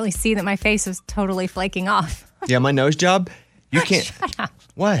couldn't really see that my face was totally flaking off. Yeah, my nose job, you can't. Shut up.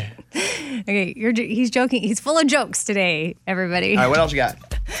 What? Okay, he's joking. He's full of jokes today, everybody. All right, what else you got?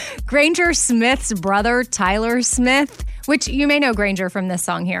 Granger Smith's brother, Tyler Smith, which you may know Granger from this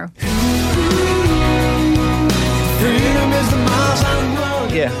song here.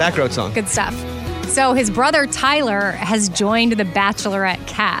 Yeah, back road song. Good stuff. So his brother, Tyler, has joined the Bachelorette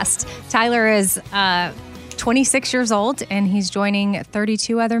cast. Tyler is 26 years old, and he's joining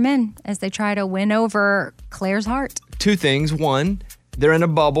 32 other men as they try to win over Claire's heart. Two things. One, they're in a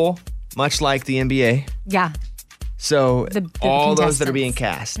bubble, much like the NBA. Yeah. So all those that are contestants. being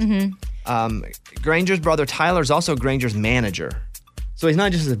cast. Mm-hmm. Granger's brother Tyler is also Granger's manager. So he's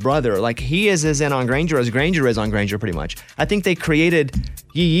not just his brother. Like, he is as in on Granger as Granger is on Granger, pretty much. I think they created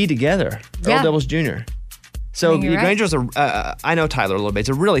Yee together, Yeah. Earl Devils Jr. So you're right. Granger's I know Tyler a little bit. He's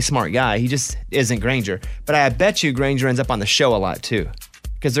a really smart guy. He just isn't Granger. But I bet you Granger ends up on the show a lot too.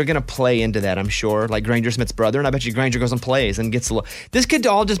 Because they're going to play into that, I'm sure. Like Granger Smith's brother. And I bet you Granger goes and plays and gets a little. This could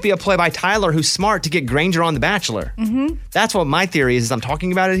all just be a play by Tyler, who's smart to get Granger on The Bachelor. Mm-hmm. That's what my theory is. I'm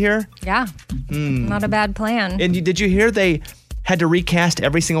talking about it here. Yeah. Not a bad plan. And did you hear they had to recast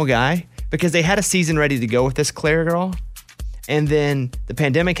every single guy? Because they had a season ready to go with this Claire girl. And then the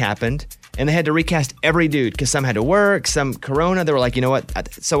pandemic happened. And they had to recast every dude because some had to work, some Corona. They were like, you know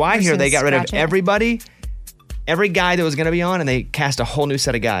what? So I hear they got rid of everybody. Every guy that was going to be on, and they cast a whole new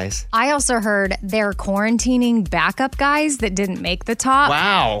set of guys. I also heard they're quarantining backup guys that didn't make the top.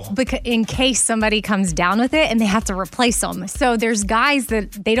 Wow. In case somebody comes down with it and they have to replace them. So there's guys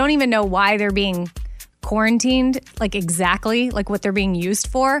that they don't even know why they're being quarantined, like exactly like what they're being used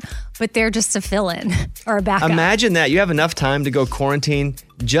for, but they're just a fill-in or a backup. Imagine that. You have enough time to go quarantine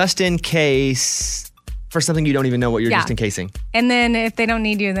just in case for something you don't even know what you're just in casing. And then if they don't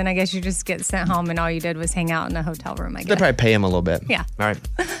need you, then I guess you just get sent home and all you did was hang out in a hotel room, I They'll guess. probably pay him a little bit. Yeah. All right.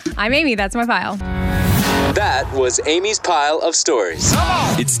 I'm Amy. That's my file. That was Amy's pile of stories.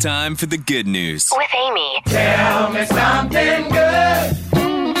 It's time for the good news. With Amy. Tell me something good.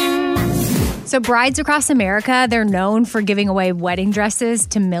 So brides across America, they're known for giving away wedding dresses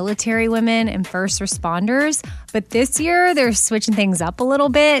to military women and first responders. But this year, they're switching things up a little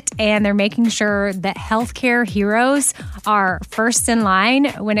bit, and they're making sure that healthcare heroes are first in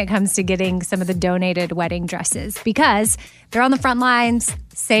line when it comes to getting some of the donated wedding dresses because they're on the front lines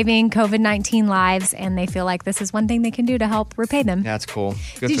saving COVID-19 lives, and they feel like this is one thing they can do to help repay them. That's cool.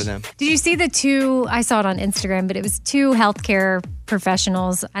 Good for them. Did you see the two? I saw it on Instagram, but it was two healthcare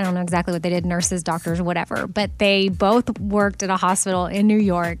professionals. I don't know exactly what they did, nurses, doctors, whatever, but they both worked at a hospital in New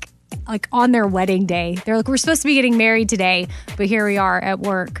York, like on their wedding day. They're like, we're supposed to be getting married today, but here we are at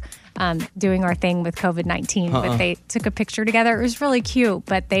work doing our thing with COVID-19. But they took a picture together. It was really cute,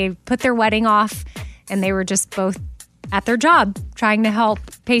 but they put their wedding off and they were just both at their job trying to help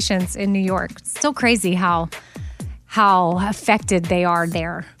patients in New York. It's still crazy how affected they are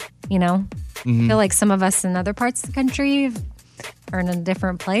there, you know? I feel like some of us in other parts of the country are in a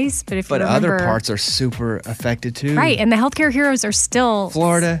different place. But you remember, other parts are super affected too. Right, and the healthcare heroes are still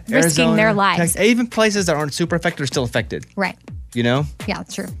Florida, risking Arizona, their lives. Texas, even places that aren't super affected are still affected. Right. You know? Yeah,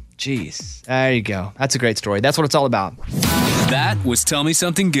 it's true. Jeez. There you go. That's a great story. That's what it's all about. That was Tell Me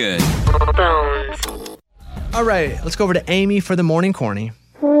Something Good. All right, let's go over to Amy for the morning corny.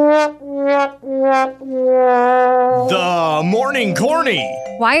 The morning corny.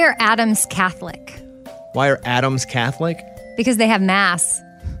 Why are Adams Catholic? Why are Adams Catholic? Because they have mass.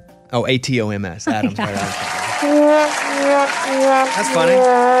 Oh, ATOMS. Adams. Yeah. Right, Adams Catholic. That's funny.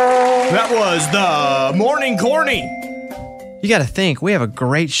 That was the Morning Corny. You got to think, we have a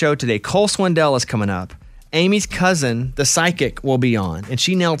great show today. Cole Swindell is coming up. Amy's cousin, the psychic, will be on. And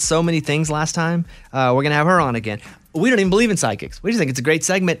she nailed so many things last time. We're going to have her on again. We don't even believe in psychics. We just think it's a great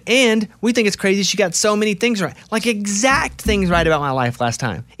segment. And we think it's crazy she got so many things right. Like exact things right about my life last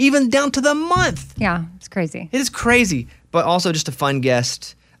time. Even down to the month. Yeah, it's crazy. It is crazy. But also just a fun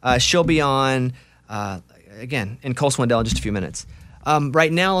guest. She'll be on, again, in Cole Swindell in just a few minutes.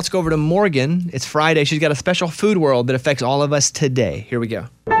 Right now, let's go over to Morgan. It's Friday. She's got a special food world that affects all of us today. Here we go.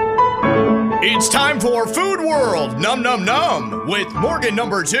 It's time for Food World Num Num Num with Morgan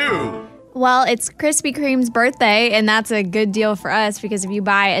number 2. Well, it's Krispy Kreme's birthday, and that's a good deal for us because if you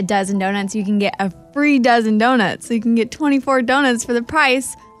buy a dozen donuts, you can get a free dozen donuts. So you can get 24 donuts for the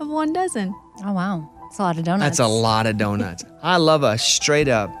price of 1 dozen. Oh, wow. That's a lot of donuts. That's a lot of donuts. I love a straight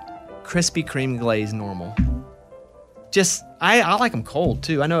up Krispy Kreme glazed normal. Just, I like them cold,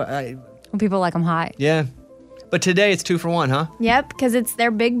 too. I know. When people like them hot. Yeah. But today it's 2 for 1, huh? Yep, because it's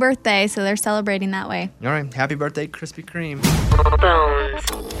their big birthday, so they're celebrating that way. All right. Happy birthday, Krispy Kreme.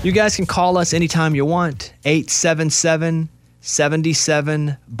 You guys can call us anytime you want.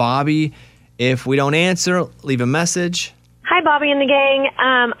 877-77-BOBBY. If we don't answer, leave a message. Hi, Bobby and the gang.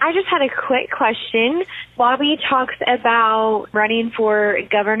 I just had a quick question. Bobby talks about running for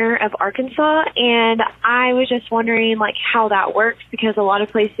governor of Arkansas, and I was just wondering, like, how that works, because a lot of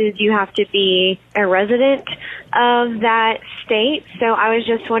places you have to be a resident of that state. So I was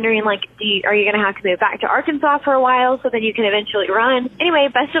just wondering, like, are you going to have to move back to Arkansas for a while so then you can eventually run? Anyway,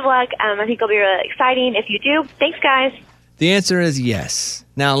 best of luck. I think it'll be really exciting if you do. Thanks, guys. The answer is yes.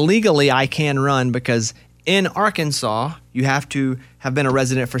 Now, legally, I can run because in Arkansas, you have to have been a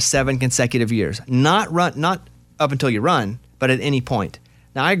resident for 7 consecutive years. Not up until you run, but at any point.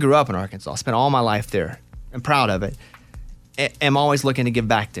 Now, I grew up in Arkansas, spent all my life there. I'm proud of it. I'm always looking to give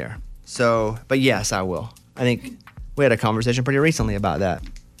back there. So, but yes, I will. I think we had a conversation pretty recently about that.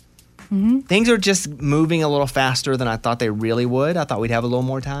 Mm-hmm. Things are just moving a little faster than I thought they really would. I thought we'd have a little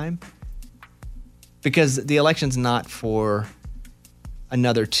more time. Because the election's not for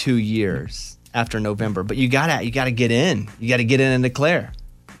another 2 years after November, but you gotta get in. You gotta get in and declare.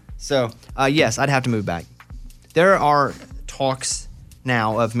 So yes, I'd have to move back. There are talks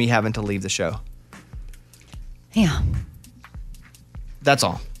now of me having to leave the show. Yeah. That's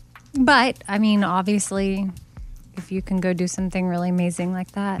all. But, I mean, obviously, if you can go do something really amazing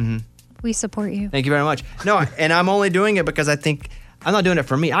like that, we support you. Thank you very much. No, and I'm only doing it because I think I'm not doing it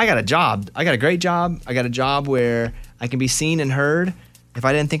for me. I got a job. I got a great job. I got a job where I can be seen and heard. If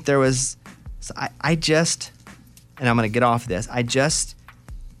I didn't think there was... So I just, and I'm going to get off this, I just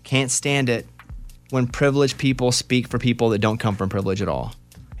can't stand it when privileged people speak for people that don't come from privilege at all.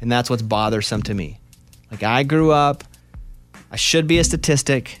 And that's what's bothersome to me. Like, I grew up, I should be a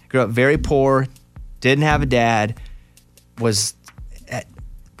statistic, grew up very poor, didn't have a dad,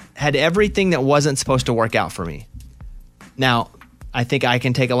 had everything that wasn't supposed to work out for me. Now, I think I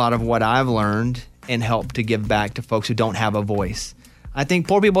can take a lot of what I've learned and help to give back to folks who don't have a voice. I think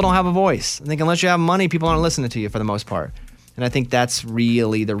poor people don't have a voice. I think unless you have money, people aren't listening to you for the most part. And I think that's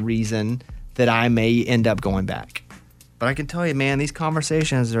really the reason that I may end up going back. But I can tell you, man, these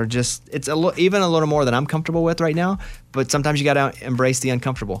conversations are just, it's even a little more than I'm comfortable with right now. But sometimes you got to embrace the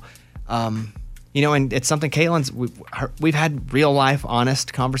uncomfortable. And it's something we've had real life,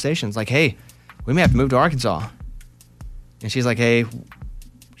 honest conversations. Like, hey, we may have to move to Arkansas. And she's like, hey,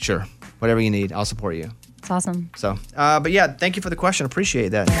 sure, whatever you need, I'll support you. It's awesome. So, but yeah, thank you for the question. Appreciate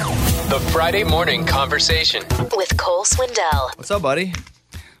that. The Friday Morning Conversation with Cole Swindell. What's up, buddy?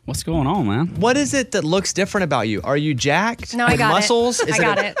 What's going on, man? What is it that looks different about you? Are you jacked? No, I got muscles? it. I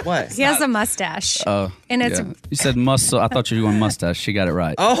got it. What? He has a mustache. Oh, and it's you said muscle. I thought you were going mustache. She got it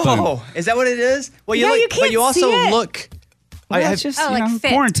right. Oh, Boom. Is that what it is? Well, you Yeah, look, you can't but you also see it. look. Well, it's just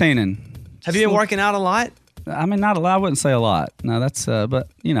fit. quarantining. Have you been working out a lot? I mean, not a lot. I wouldn't say a lot. No, that's. But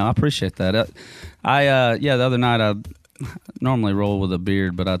I appreciate that. The other night I normally roll with a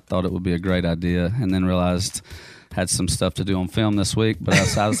beard, but I thought it would be a great idea, and then realized had some stuff to do on film this week. But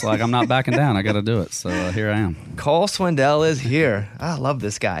I was like, I'm not backing down. I got to do it. So here I am. Cole Swindell is here. I love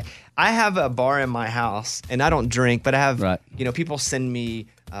this guy. I have a bar in my house, and I don't drink, but I have, people send me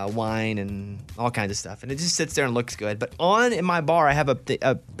wine and all kinds of stuff, and it just sits there and looks good. But in my bar, I have a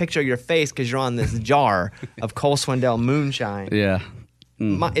picture of your face because you're on this jar of Cole Swindell moonshine. Yeah.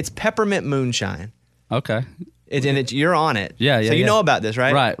 It's peppermint moonshine. Okay. You're on it. Yeah. So you know about this,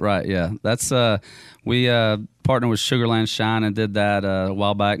 right? Right. Yeah. That's we partnered with Sugarland Shine and did that a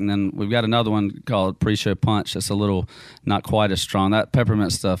while back, and then we've got another one called Pre-Show Punch. That's a little not quite as strong. That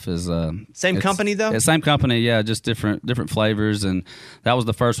peppermint stuff is same company though. It's same company, yeah, just different flavors. And that was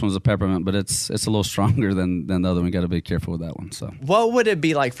the first one, was a peppermint, but it's a little stronger than the other one. Got to be careful with that one. So what would it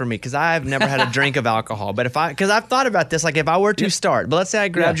be like for me? Because I've never had a drink of alcohol, but because I've thought about this, like if I were to start, but let's say I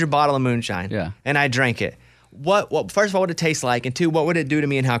grabbed your bottle of moonshine, and I drank it. What first of all, what would it taste like, and two, what would it do to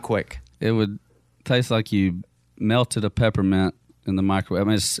me, and how quick? It would taste like you melted a peppermint in the microwave. I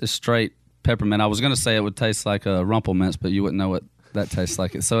mean, it's straight peppermint. I was going to say it would taste like a Rumple Mints, but you wouldn't know what that tastes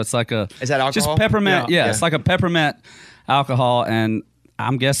like. So it's like a... Is that alcohol? Just peppermint. Yeah, it's like a peppermint alcohol, and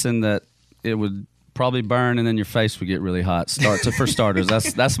I'm guessing that it would probably burn, and then your face would get really hot. For starters,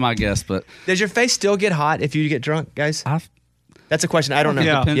 that's my guess. But does your face still get hot if you get drunk, guys? That's a question. I don't know.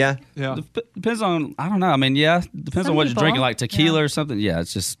 Yeah. Depends on... I don't know. I mean, depends on what you're drinking, like tequila or something. Yeah,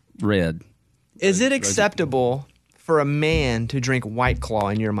 it's just red. Is it acceptable for a man to drink White Claw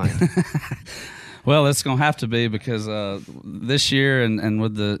in your mind? Well, it's going to have to be because this year and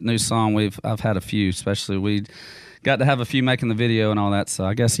with the new song, I've had a few, especially we got to have a few making the video and all that. So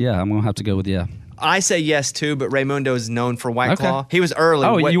I guess, I'm going to have to go with I say yes too, but Raymundo is known for White Claw. He was early.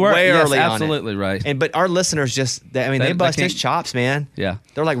 Oh, you were way early on it. Absolutely right. But our listeners they bust his chops, man. Yeah,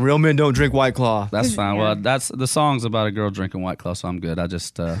 they're like, real men don't drink White Claw. That's fine. Well, that's the song's about a girl drinking White Claw, so I'm good. I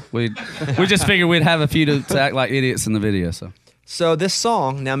just we just figured we'd have a few to act like idiots in the video. So this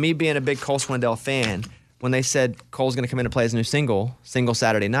song, now me being a big Cole Swindell fan, when they said Cole's going to come in and play his new single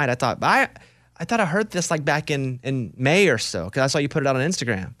Saturday Night, I thought I heard this like back in May or so because I saw you put it out on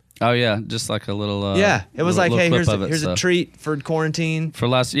Instagram. Oh yeah, just like a little. It was like, hey, here's a treat for quarantine.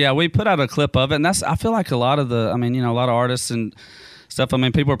 We put out a clip of it, and I feel like a lot of a lot of artists and stuff. I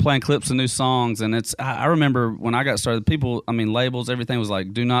mean, people are playing clips of new songs, and I remember when I got started, labels, everything was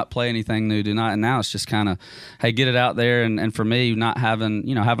like, do not play anything new, do not. And now it's just kind of, hey, get it out there. And for me, not having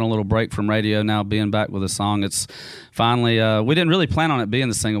a little break from radio, now being back with a song, it's finally. We didn't really plan on it being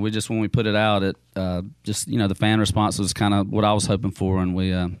the single. We just, when we put it out, the fan response was kind of what I was hoping for,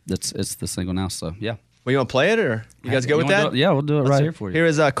 and it's the single now. So yeah. Well, you want to play it, or you guys go with that? Yeah, we'll do it right here for you. Here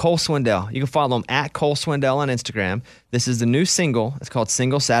is Cole Swindell. You can follow him at Cole Swindell on Instagram. This is the new single. It's called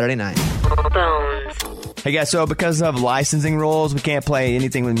Single Saturday Night. Hey guys, so because of licensing rules, we can't play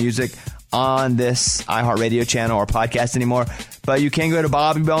anything with music on this iHeartRadio channel or podcast anymore. But you can go to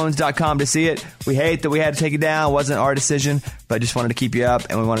bobbybones.com to see it. We hate that we had to take it down. It wasn't our decision, but just wanted to keep you up,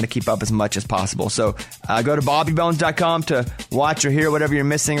 and we wanted to keep up as much as possible. So go to bobbybones.com to watch or hear whatever you're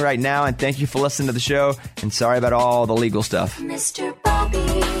missing right now. And thank you for listening to the show. And sorry about all the legal stuff. Mr. Bobby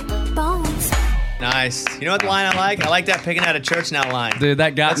Bones. Nice. You know what line I like? I like that picking out a church now line. Dude,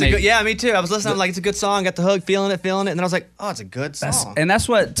 that got me. Yeah, me too. I was listening. I'm like, it's a good song. Got the hook, feeling it. And then I was like, oh, it's a good song. That's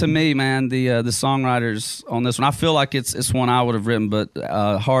what, to me, man, the songwriters on this one, I feel like it's one I would have written, but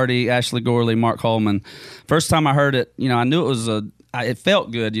Hardy, Ashley Gorley, Mark Coleman. First time I heard it, I knew it was it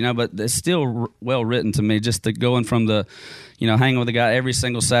felt good, but it's still well written to me. Just going from the, hanging with the guy every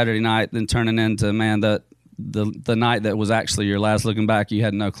single Saturday night, then turning into, man, the night that was actually your last. Looking back, you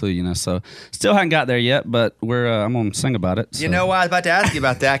had no clue, so still haven't got there yet, but I'm gonna sing about it. So. You know why I was about to ask you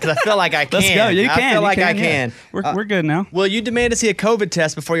about that, because I feel like I can. Let's go. You can. I feel like I can. Yeah. We're good now. Well, you demand to see a COVID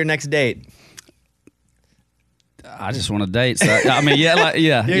test before your next date. I just want a date. So, I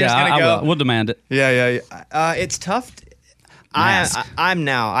will. We'll demand it. Yeah. It's tough. I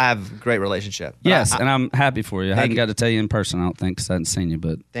have a great relationship. Yes, and I'm happy for you. I haven't got to tell you in person, I don't think, because I hadn't seen you,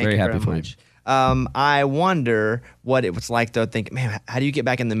 but very happy for you. I wonder what it was like, though, thinking, man, how do you get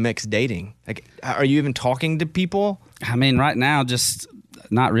back in the mix dating? Like, are you even talking to people? I mean, right now, just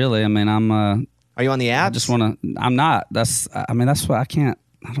not really. I mean, I'm... Are you on the apps? I just want to... I'm not. That's what I can't...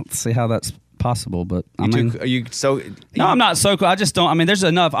 I don't see how that's possible, but are you so... No, I'm not so cool. I just don't... I mean, there's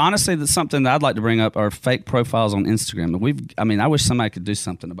enough... Honestly, that's something that I'd like to bring up are fake profiles on Instagram. I wish somebody could do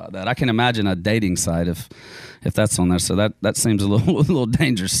something about that. I can imagine a dating site if that's on there. So that seems a little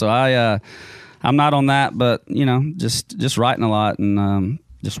dangerous. So I'm not on that, but just writing a lot and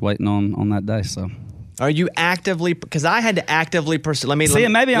just waiting on that day. So, are you actively? Because I had to actively pursue. Let me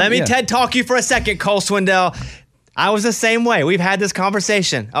TED talk you for a second, Cole Swindell. I was the same way. We've had this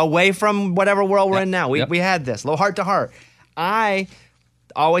conversation away from whatever world we're in now. We had this little heart to heart. I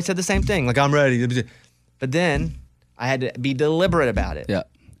always said the same thing, like I'm ready, but then I had to be deliberate about it. Yeah,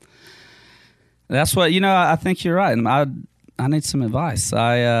 that's what I think you're right. I need some advice.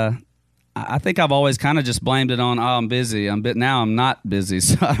 I think I've always kind of just blamed it on, I'm busy. Now I'm not busy,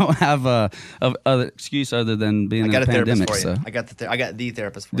 so I don't have a other excuse other than being in a pandemic. For you. I got the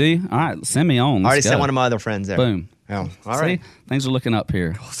therapist for you. Do you? All right, send me on. I already sent one of my other friends there. Boom. Oh, all right. Things are looking up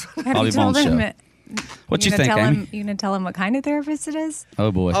here. Bobby Bones Show. What you think, Amy? You gonna tell him what kind of therapist it is?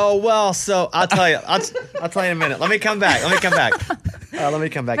 Oh boy. Oh well, so I'll tell you. I'll tell you in a minute. Let me come back. Let me come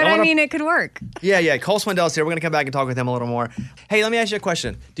back. But I mean, it could work. Yeah. Cole Swindell's here. We're gonna come back and talk with him a little more. Hey, let me ask you a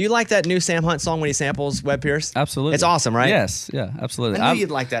question. Do you like that new Sam Hunt song when he samples Webb Pierce? Absolutely. It's awesome, right? Yes. Yeah. Absolutely. I knew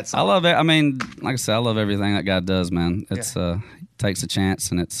you'd like that song. I love it. I mean, like I said, I love everything that guy does, man. It's takes a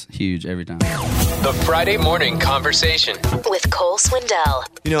chance and it's huge every time. The Friday morning conversation with Cole Swindell.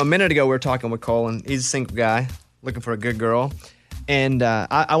 You know, a minute ago we were talking with Cole, and he's a single guy looking for a good girl. And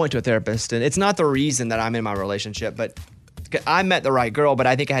I went to a therapist, and it's not the reason that I'm in my relationship, but I met the right girl, but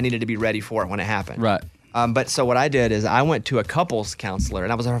I think I needed to be ready for it when it happened. Right. But so what I did is I went to a couples counselor,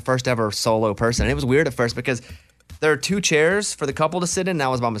 and I was her first ever solo person. And it was weird at first because there are 2 chairs for the couple to sit in, and I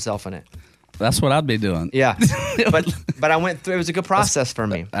was by myself in it. That's what I'd be doing. Yeah. but I went through, it was a good process for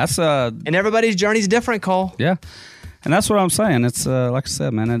me. And everybody's journey's different, Cole. Yeah. And that's what I'm saying. It's like I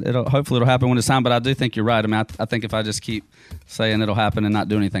said, man, hopefully it'll happen when it's time, but I do think you're right. I mean, I think if I just keep saying it'll happen and not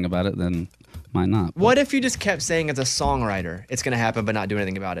do anything about it, then might not. What if you just kept saying as a songwriter, it's going to happen, but not do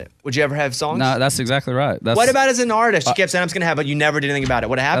anything about it? Would you ever have songs? No, that's exactly right. What about as an artist? You kept saying it's going to happen, but you never did anything about it.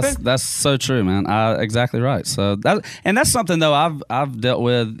 Would it happen? That's so true, man. Exactly right. So that's something though I've dealt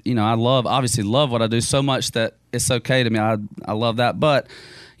with. You know, I obviously love what I do so much that it's okay to me. I love that, but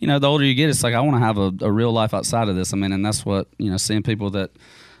you know, the older you get, it's like I want to have a real life outside of this. I mean, and that's what, you know, seeing people that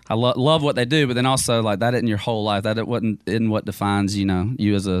I love what they do, but then also like that isn't your whole life. That isn't what defines, you know,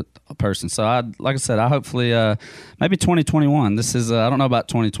 you as a person. So like I said, I hopefully maybe 2021. This is I don't know about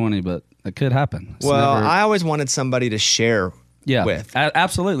 2020, but it could happen. I always wanted somebody to share with.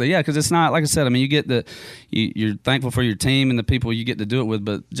 Absolutely, yeah, because it's not, like I said, I mean, you get you're thankful for your team and the people you get to do it with,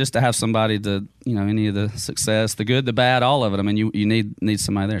 but just to have somebody to, you know, any of the success, the good, the bad, all of it, I mean, you need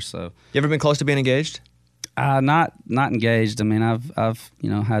somebody there. So you ever been close to being engaged? Not engaged. I mean, I've you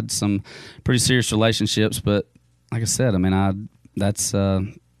know, had some pretty serious relationships, but like I said, I mean, that's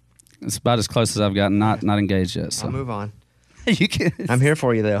it's about as close as I've gotten. Not engaged yet. So I'll move on. You can. I'm here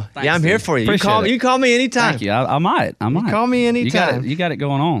for you, though. Thanks, I'm here for you. You call me anytime. Thank you. I might. You call me anytime. You got it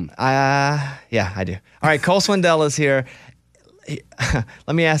going on. Yeah, I do. All right, Cole Swindell is here.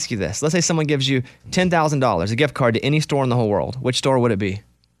 Let me ask you this. Let's say someone gives you $10,000, a gift card to any store in the whole world. Which store would it be?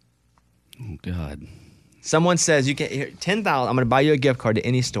 Oh, God. Someone says you can here, $10,000. I'm going to buy you a gift card to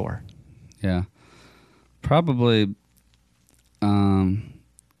any store. Yeah, probably.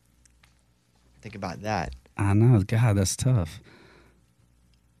 Think about that. I know. God, that's tough.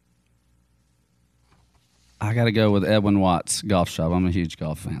 I got to go with Edwin Watt's Golf Shop. I'm a huge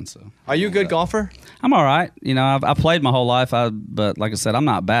golf fan. So, are you a good golfer? I'm all right. You know, I played my whole life. But like I said, I'm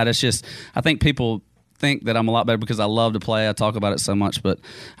not bad. It's just I think people think that I'm a lot better because I love to play. I talk about it so much, but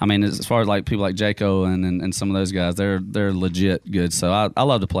I mean, as far as like people like Jaco and some of those guys, they're legit good. So I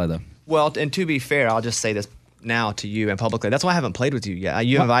love to play though. Well, and to be fair, I'll just say this now to you and publicly. That's why I haven't played with you yet.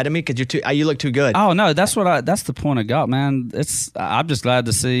 You invited me because you look too good. Oh no, that's the point I got, man. I'm just glad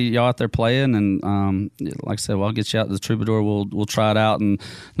to see y'all out there playing, and like I said, I'll get you out to the Troubadour. We'll try it out, and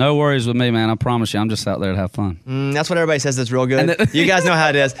no worries with me, man. I promise you, I'm just out there to have fun. That's what everybody says. That's real good. You guys know how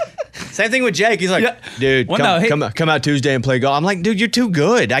it is. Same thing with Jake. He's like, dude, come out Tuesday and play golf. I'm like, dude, you're too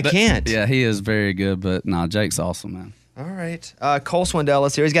good. I can't. Yeah, he is very good, but no, Jake's awesome, man. All right. Cole Swindell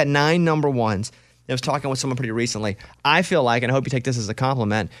is here. He's got 9 number ones. I was talking with someone pretty recently. I feel like, and I hope you take this as a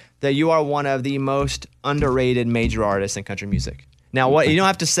compliment, that you are one of the most underrated major artists in country music. Now, you don't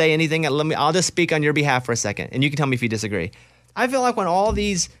have to say anything. I'll just speak on your behalf for a second, and you can tell me if you disagree. I feel like when all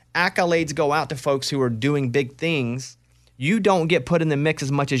these accolades go out to folks who are doing big things, you don't get put in the mix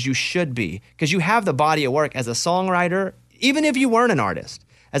as much as you should be because you have the body of work as a songwriter, even if you weren't an artist,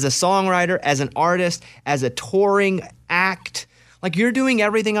 as a songwriter, as an artist, as a touring act. Like, you're doing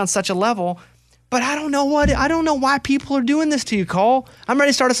everything on such a level. But I don't know why people are doing this to you, Cole. I'm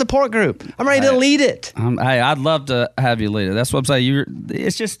ready to start a support group. I'm ready to lead it. Hey, I'd love to have you lead it. That's what I'm saying.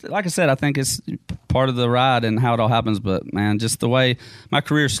 It's just, like I said, I think it's part of the ride and how it all happens. But, man, just the way my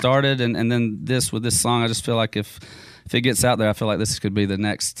career started and then with this song, I just feel like if it gets out there, I feel like this could be the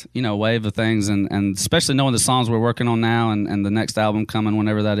next, you know, wave of things. And especially knowing the songs we're working on now and the next album coming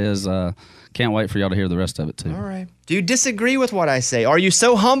whenever that is, can't wait for y'all to hear the rest of it, too. All right. Do you disagree with what I say? Are you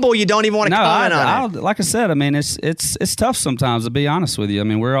so humble you don't even want to comment on it? Like I said, I mean, it's tough sometimes, to be honest with you. I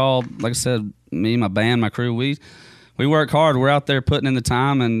mean, we're all, like I said, me, my band, my crew, we work hard. We're out there putting in the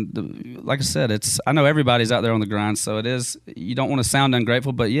time. And like I said, I know everybody's out there on the grind, so it is, you don't want to sound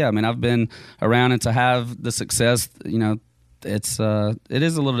ungrateful. But, yeah, I mean, I've been around and to have the success, you know, it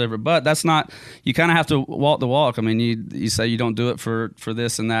is a little different, but that's not. You kind of have to walk the walk. I mean, you say you don't do it for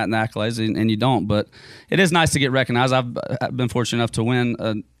this and that and accolades, and you don't. But it is nice to get recognized. I've been fortunate enough to win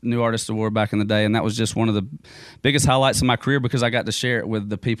a New Artist Award back in the day, and that was just one of the biggest highlights of my career because I got to share it with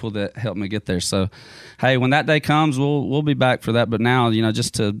the people that helped me get there. So, hey, when that day comes, we'll be back for that. But now,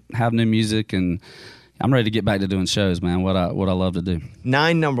 just to have new music, and I'm ready to get back to doing shows, man. What I love to do.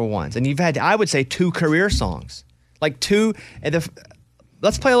 9 number ones, and you've had, I would say, 2 career songs. Like 2,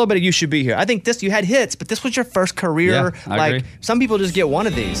 let's play a little bit of You Should Be Here. I think you had hits, but this was your first career. Yeah, I agree. Some people just get one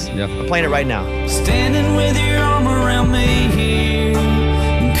of these. Yep. I'm playing it right now. Standing with your arm around me here,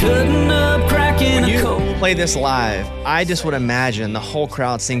 cutting up, cracking When a cold. you play this live, I just would imagine the whole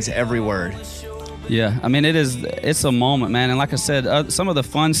crowd sings every word. Yeah, I mean, it's a moment, man. And like I said, some of the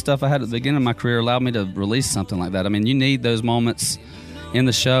fun stuff I had at the beginning of my career allowed me to release something like that. I mean, you need those moments in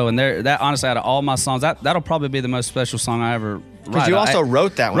the show, and that honestly, out of all my songs, that'll probably be the most special song I ever write. Because you also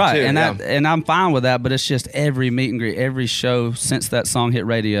wrote that one right, too. And yeah. and I'm fine with that. But it's just every meet and greet, every show since that song hit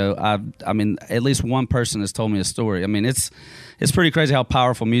radio. I mean, at least one person has told me a story. I mean, it's pretty crazy how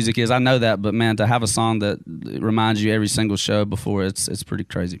powerful music is. I know that, but man, to have a song that reminds you every single show before, it's pretty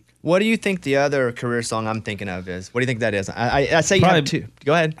crazy. What do you think the other career song I'm thinking of is? What do you think that is? I say you have 2.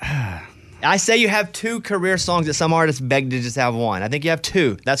 Go ahead. I say you have 2 career songs that some artists beg to just have one. I think you have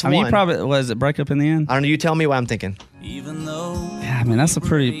 2. That's one. I mean, you probably, was it Break Up in the End? I don't know. You tell me what I'm thinking. Yeah, I mean, that's a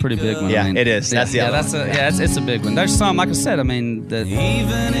pretty big one. Yeah, I mean, it is. That's the other one. It's a big one. There's some, like I said, I mean, that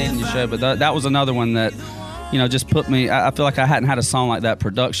in your show, but that was another one that, just put me, I feel like I hadn't had a song like that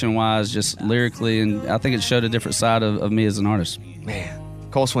production-wise, just lyrically, and I think it showed a different side of me as an artist. Man,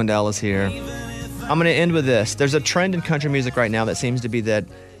 Cole Swindell is here. I'm going to end with this. There's a trend in country music right now that seems to be that,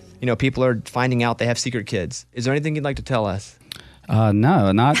 people are finding out they have secret kids. Is there anything you'd like to tell us?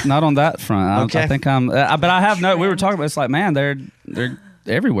 No, not on that front. Okay. I think I'm, but I have we were talking about, it's like, man, they're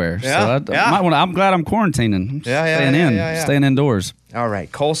everywhere. Yeah, So I'm glad I'm quarantining. Staying indoors. All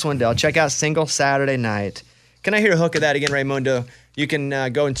right, Cole Swindell. Check out Single Saturday Night. Can I hear a hook of that again, Raymundo? You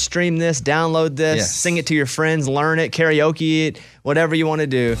can go and stream this, download this, sing it to your friends, learn it, karaoke it, whatever you want to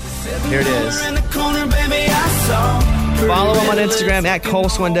do. Here it is. Follow him on Instagram at Cole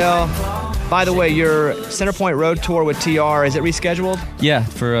Swindell. By the way, your Centerpoint Road Tour with TR, is it rescheduled? Yeah,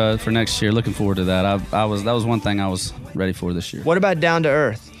 for next year. Looking forward to that. That was one thing I was ready for this year. What about Down to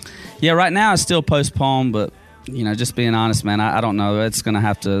Earth? Yeah, right now it's still postponed, but just being honest, man, I don't know. We're gonna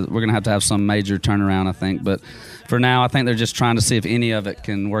have to have some major turnaround, I think. But for now, I think they're just trying to see if any of it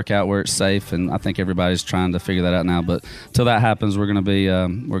can work out where it's safe, and I think everybody's trying to figure that out now. But till that happens, we're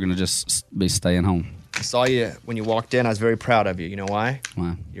gonna just be staying home. I saw you when you walked in. I was very proud of you. You know why?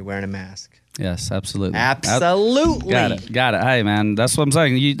 Why? You're wearing a mask. Yes, absolutely. Absolutely. Got it. Hey, man, that's what I'm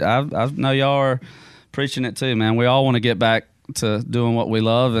saying. I know y'all are preaching it too, man. We all want to get back to doing what we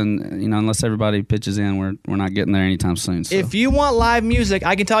love, and unless everybody pitches in, we're not getting there anytime soon. So. If you want live music,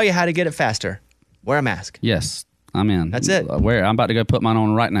 I can tell you how to get it faster. Wear a mask. Yes. I'm in. That's it. I'm about to go put mine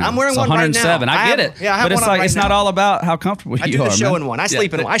on right now. I'm wearing it's one 107. right now. I get it. Yeah, I have but it's one on like right it's now. not all about how comfortable you are. I do the show man. in one. I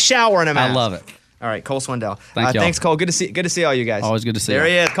sleep in one. I shower in a mask. I love it. All right, Cole Swindell. Thank y'all. Thanks, Cole. Good to see all you guys. Always good to see There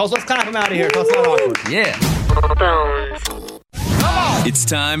you. he is. Cole, let's clap him out of here. Cole's not awkward. Yeah. It's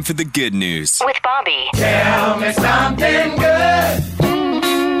time for the good news. With Bobby. Tell me something good.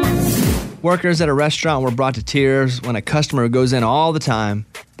 Workers at a restaurant were brought to tears when a customer who goes in all the time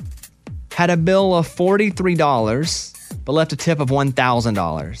had a bill of $43 but left a tip of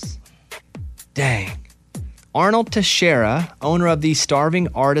 $1,000. Dang. Arnold Teixeira, owner of the Starving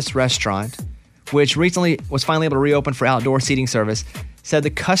Artist Restaurant, which recently was finally able to reopen for outdoor seating service, said the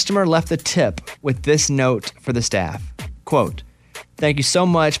customer left the tip with this note for the staff. Quote, "Thank you so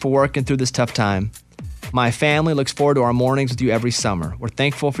much for working through this tough time. My family looks forward to our mornings with you every summer. We're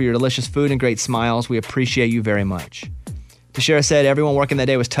thankful for your delicious food and great smiles. We appreciate you very much." Teixeira said everyone working that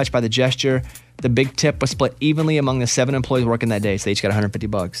day was touched by the gesture. The big tip was split evenly among the 7 employees working that day, so they each got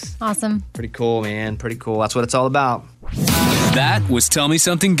 $150. Awesome. Pretty cool, man. Pretty cool. That's what it's all about. That was Tell Me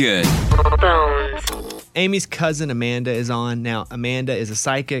Something Good. Amy's cousin Amanda is on. Now, Amanda is a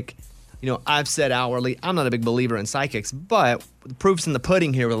psychic. I've said outwardly, I'm not a big believer in psychics, but the proof's in the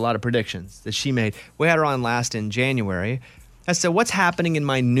pudding here with a lot of predictions that she made. We had her on last in January. I said, what's happening in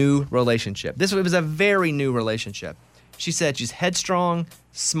my new relationship? It was a very new relationship. She said she's headstrong,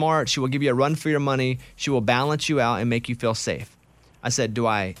 smart. She will give you a run for your money. She will balance you out and make you feel safe. I said, do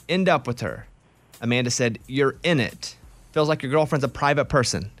I end up with her? Amanda said, you're in it. Feels like your girlfriend's a private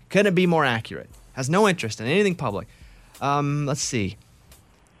person. Couldn't be more accurate. Has no interest in anything public. Let's see.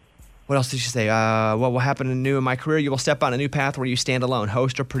 What else did she say? What will happen new in my career? You will step on a new path where you stand alone,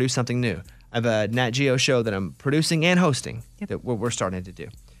 host or produce something new. I have a Nat Geo show that I'm producing and hosting that we're starting to do.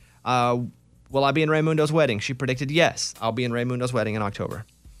 Will I be in Raymundo's wedding? She predicted yes. I'll be in Raymundo's wedding in October.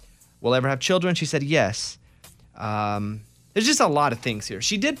 Will I ever have children? She said yes. There's just a lot of things here.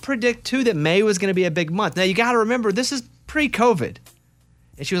 She did predict, too, that May was going to be a big month. Now, you got to remember, this is pre-COVID.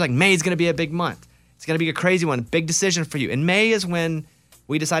 And she was like, May's going to be a big month. It's going to be a crazy one. Big decision for you. And May is when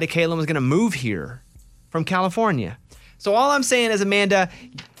we decided Caitlin was going to move here from California. So all I'm saying is, Amanda,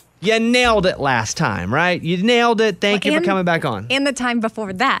 you nailed it last time, right? You nailed it. Thank you for coming back on. And the time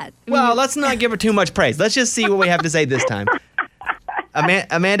before that. Well, let's not give her too much praise. Let's just see what we have to say this time.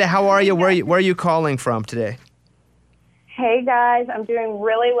 Amanda, how are you? Where are you calling from today? Hey, guys. I'm doing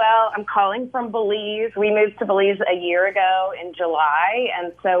really well. I'm calling from Belize. We moved to Belize a year ago in July,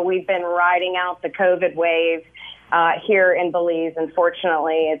 and so we've been riding out the COVID wave here in Belize.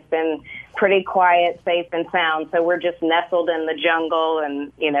 Unfortunately, it's been pretty quiet, safe, and sound, so we're just nestled in the jungle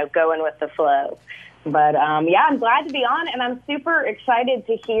and, going with the flow. But, yeah, I'm glad to be on, and I'm super excited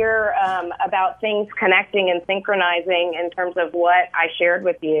to hear about things connecting and synchronizing in terms of what I shared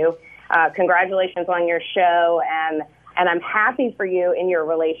with you. Congratulations on your show, and I'm happy for you in your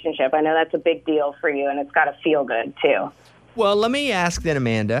relationship. I know that's a big deal for you, and it's got to feel good, too. Well, let me ask then,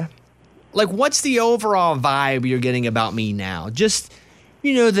 Amanda, what's the overall vibe you're getting about me now? Just,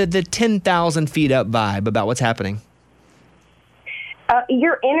 the 10,000 feet up vibe about what's happening.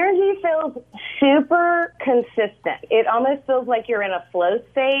 Your energy feels super consistent. It almost feels like you're in a flow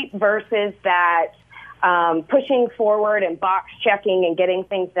state versus that pushing forward and box checking and getting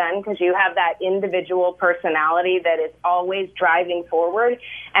things done, because you have that individual personality that is always driving forward.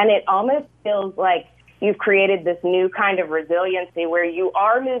 And it almost feels like you've created this new kind of resiliency where you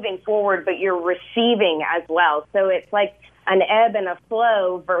are moving forward, but you're receiving as well. So it's like an ebb and a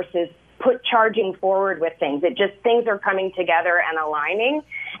flow versus charging forward with things. Things are coming together and aligning,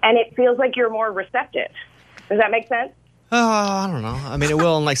 and it feels like you're more receptive. Does that make sense? Oh, I don't know. I mean, it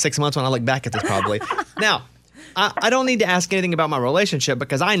will in 6 months when I look back at this probably. Now, I don't need to ask anything about my relationship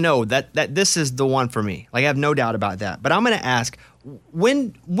because I know that this is the one for me. I have no doubt about that. But I'm going to ask,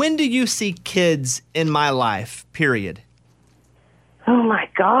 when do you see kids in my life, period? Oh, my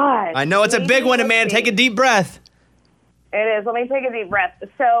God. I know it's a big one, Amanda. Take a deep breath. It is. Let me take a deep breath.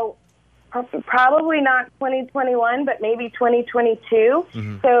 So probably not 2021, but maybe 2022.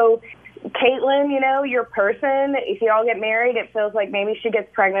 Mm-hmm. So Caitlin, your person, if you all get married, it feels like maybe she gets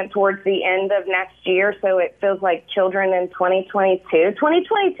pregnant towards the end of next year. So it feels like children in 2022.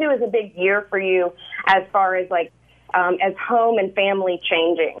 2022 is a big year for you as far as as home and family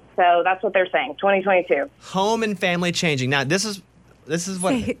changing. So that's what they're saying, 2022. Home and family changing. Now, this is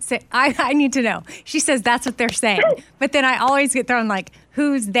what... I need to know. She says that's what they're saying. But then I always get thrown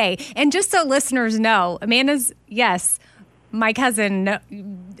who's they? And just so listeners know, Amanda's, yes, my cousin,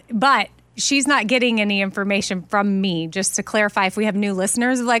 but she's not getting any information from me. Just to clarify, if we have new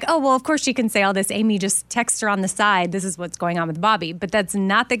listeners, of course she can say all this. Amy just texts her on the side, this is what's going on with Bobby. But that's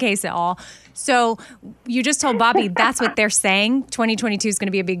not the case at all. So you just told Bobby that's what they're saying. 2022 is going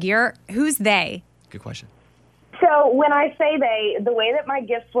to be a big year. Who's they? Good question. So when I say they, the way that my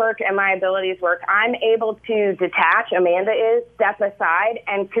gifts work and my abilities work, I'm able to detach, Amanda is, step aside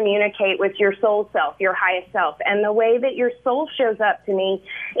and communicate with your soul self, your highest self. And the way that your soul shows up to me,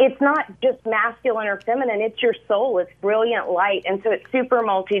 it's not just masculine or feminine, it's your soul. It's brilliant light. And so it's super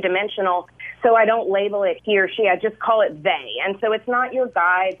multidimensional. So I don't label it he or she, I just call it they. And so it's not your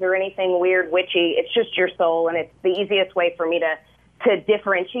guides or anything weird, witchy. It's just your soul. And it's the easiest way for me to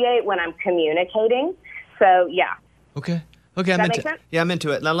differentiate when I'm communicating. So, yeah. Okay. Does that make sense? Yeah, I'm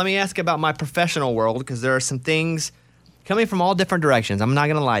into it. Now, let me ask about my professional world, because there are some things coming from all different directions. I'm not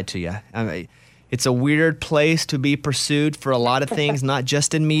going to lie to you. It's a weird place to be pursued for a lot of things, not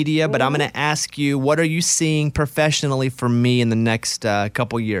just in media, but I'm going to ask you, what are you seeing professionally for me in the next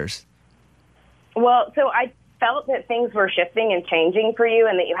couple years? Well, so I felt that things were shifting and changing for you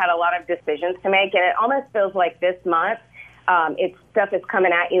and that you had a lot of decisions to make, and it almost feels like this month, it's stuff is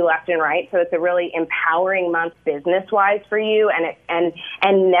coming at you left and right. So it's a really empowering month business-wise for you.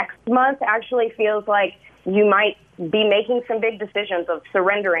 And next month actually feels like you might be making some big decisions of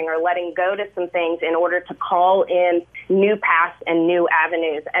surrendering or letting go to some things in order to call in new paths and new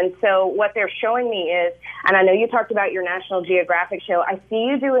avenues. And so what they're showing me is, and I know you talked about your National Geographic show, I see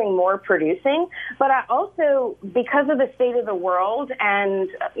you doing more producing, but I also, because of the state of the world and,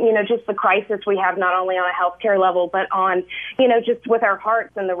 just the crisis we have not only on a healthcare level, but on, just with our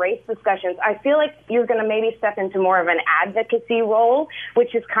hearts and the race discussions, I feel like you're going to maybe step into more of an advocacy role,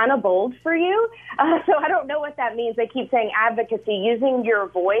 which is kind of bold for you. So I don't know what that means. They keep saying advocacy, using your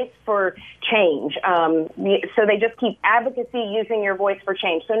voice for change. So they just keep advocacy using your voice for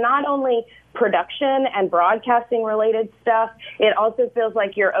change. So not only production and broadcasting related stuff, it also feels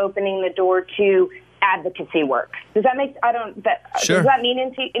like you're opening the door to advocacy work. Does that make, Sure. Does that mean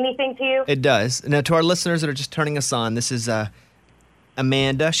anything to you? It does. Now, to our listeners that are just turning us on, this is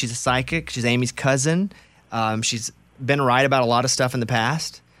Amanda. She's a psychic. She's Amy's cousin. She's been right about a lot of stuff in the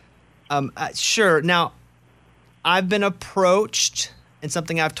past. Sure. Now, I've been approached, and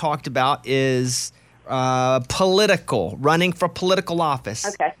something I've talked about is running for political office.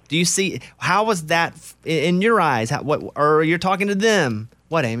 Okay. Do you see, how was that in your eyes? Or you're talking to them?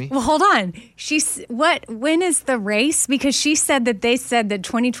 What, Amy? Well, hold on. When is the race? Because she said that they said that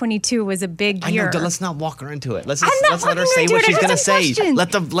 2022 was a big year. I know, let's not walk her into it. Let's I'm not let her walking say into what it. she's I going to have some say. questions.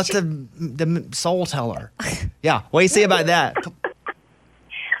 Let the soul tell her. Yeah. What do you say about that?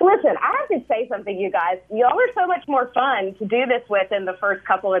 Listen, I have to say something, you guys. Y'all are so much more fun to do this with than the first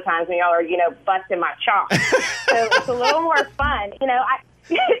couple of times when y'all are, busting my chops. So it's a little more fun.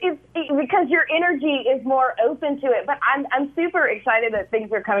 It's because your energy is more open to it. But I'm super excited that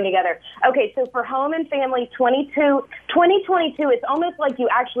things are coming together. Okay, so for Home and Family 2022, it's almost like you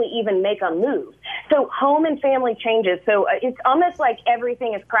actually even make a move. So Home and Family changes. So it's almost like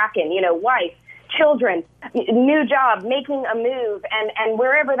everything is cracking. Wife, children, new job, making a move, and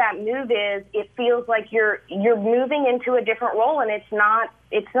wherever that move is, it feels like you're moving into a different role, and it's not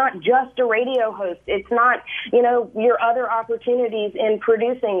just a radio host. It's not, your other opportunities in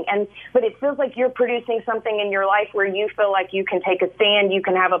producing, but it feels like you're producing something in your life where you feel like you can take a stand, you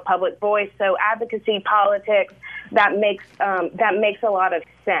can have a public voice. So advocacy, politics, that makes a lot of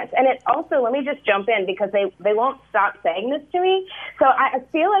sense. And it also, let me just jump in because they won't stop saying this to me. So I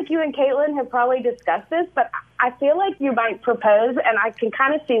feel like you and Caitlin have probably discussed this, but I feel like you might propose, and I can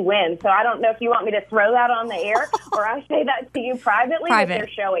kind of see when. So I don't know if you want me to throw that on the air or I say that to you privately. Private. If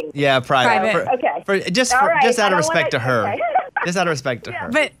they're showing. Yeah, private. Okay. Just All right. out I of don't respect to her. Okay. Just out of respect to her.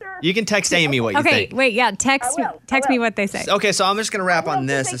 But you can text Amy what you think. wait, yeah, text me what they say. Okay, so I'm just going to wrap on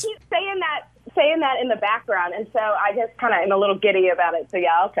They this. keep saying that in the background, and so I just kind of am a little giddy about it. So yeah,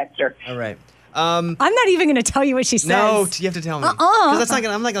 I'll text her. All right. I'm not even going to tell you what she says. No, you have to tell me. Because I'm not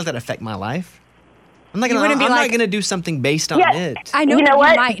going to let that affect my life. I'm not going to do something based on it. I know. You know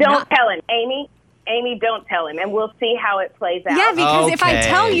what? Might Don't not. tell him, Amy. Amy, don't tell him, and we'll see how it plays out. Yeah, because if I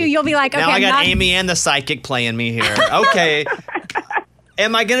tell you, you'll be like, okay, now I I'm got not. Amy and the psychic playing me here. Okay.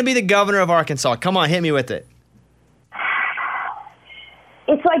 Am I going to be the governor of Arkansas? Come on, hit me with it.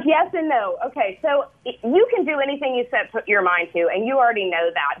 It's like yes and no. Okay, so you can do anything you set your mind to, and you already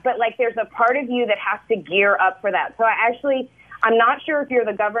know that. But, there's a part of you that has to gear up for that. So I'm not sure if you're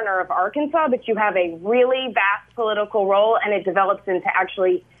the governor of Arkansas, but you have a really vast political role, and it develops into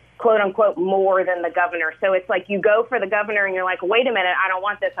actually, quote, unquote, more than the governor. So it's like you go for the governor, and you're like, wait a minute, I don't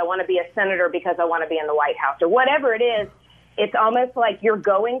want this. I want to be a senator because I want to be in the White House. Or whatever it is, it's almost like you're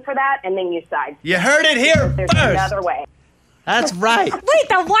going for that, and then you side. You heard it here There's first. another way. That's right. Wait,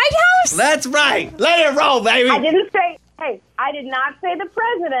 the White House? That's right. Let it roll, baby. I didn't say, I did not say the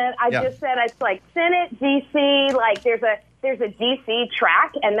president. I just said it's like Senate, D.C., there's a D.C.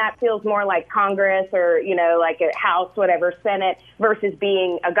 track, and that feels more like Congress or, like a House, whatever, Senate, versus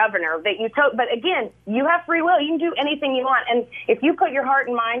being a governor. But again, you have free will. You can do anything you want. And if you put your heart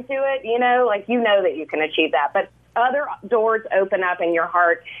and mind to it, you know that you can achieve that. But other doors open up, and your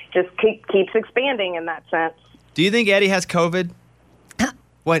heart just keeps expanding in that sense. Do you think Eddie has COVID?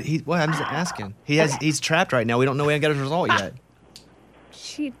 What? I'm just asking. He's trapped right now. We don't know we haven't got his result yet.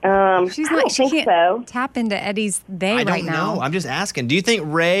 She's I not. don't She think can't tap into Eddie's they I right don't now. know. I'm just asking. Do you think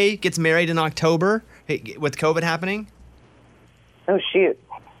Ray gets married in October with COVID happening? Oh, shoot.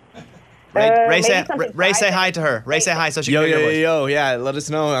 Ray say hi to her. Ray say hi so she can hear your voice. Yo, yeah, let us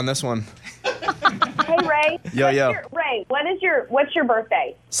know on this one. Hey, Ray. Yo. Ray, what's your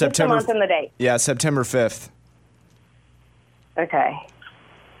birthday? September. What's the month and the date? Yeah, September 5th. Okay.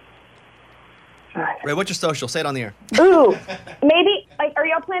 Ray, what's your social? Say it on the air. Ooh, maybe, are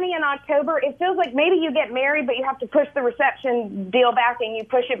y'all planning in October? It feels like maybe you get married, but you have to push the reception deal back, and you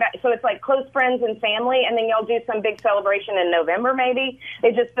push it back. So it's like close friends and family, and then y'all do some big celebration in November, maybe.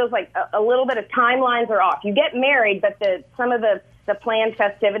 It just feels like a little bit of timelines are off. You get married, but some of the planned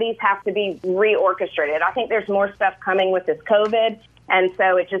festivities have to be reorchestrated. I think there's more stuff coming with this COVID, and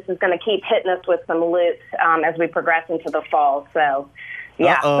so it just is going to keep hitting us with some loops as we progress into the fall. So,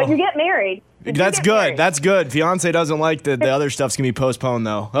 yeah. But you get married. That's good. Married. That's good. Fiance doesn't like the other stuff's going to be postponed,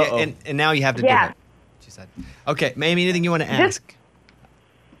 though. Yeah, and now you have to do it, she said. Okay, Amy, anything you want to ask?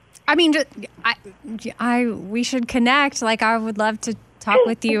 I mean, we should connect. I would love to talk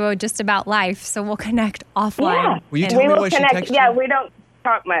with you just about life, so we'll connect offline. Yeah. Will you tell me what she texted you? Yeah, we don't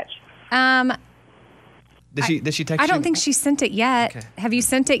talk much. Did she text you? I don't think she sent it yet. Okay. Have you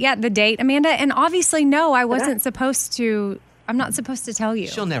sent it yet, the date, Amanda? And obviously, no, I wasn't supposed to. I'm not supposed to tell you.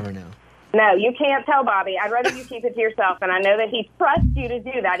 She'll never know. No, you can't tell Bobby. I'd rather you keep it to yourself, and I know that he trusts you to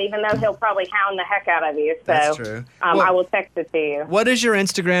do that, even though he'll probably hound the heck out of you. So That's true. I will text it to you. What is your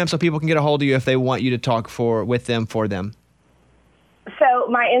Instagram so people can get a hold of you if they want you to talk with them, for them? So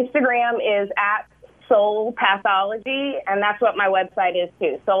my Instagram is at Soul Pathology, and that's what my website is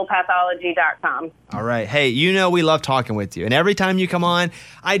too, soulpathology.com. All right. Hey, we love talking with you. And every time you come on,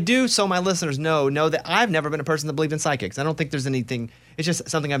 I do, so my listeners know that I've never been a person that believed in psychics. I don't think there's anything, it's just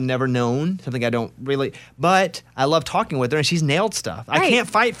something I've never known, something I don't really, but I love talking with her, and she's nailed stuff. Right. I can't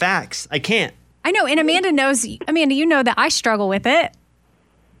fight facts. I can't. I know, and Amanda knows, you know that I struggle with it.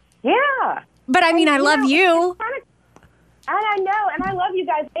 Yeah. But I mean, I love you. And I know, and I love you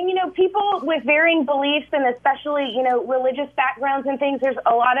guys. And, people with varying beliefs and especially, religious backgrounds and things, there's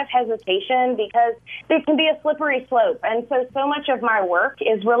a lot of hesitation because it can be a slippery slope. And so much of my work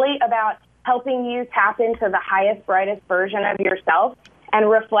is really about helping you tap into the highest, brightest version of yourself and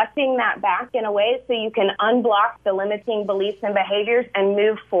reflecting that back in a way so you can unblock the limiting beliefs and behaviors and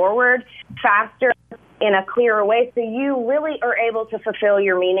move forward faster in a clearer way, so you really are able to fulfill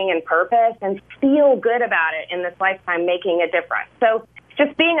your meaning and purpose and feel good about it in this lifetime, making a difference. So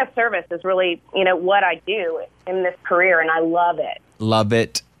just being of service is really, what I do in this career, and I love it. Love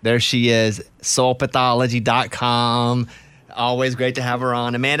it. There she is, soulpathology.com. Always great to have her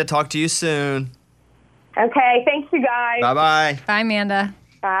on. Amanda, talk to you soon. Okay, thanks, you guys. Bye-bye. Bye, Amanda.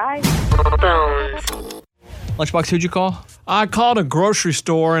 Bye. Lunchbox, who'd you call? I called a grocery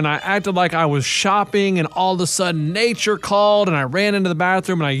store and I acted like I was shopping, and all of a sudden nature called and I ran into the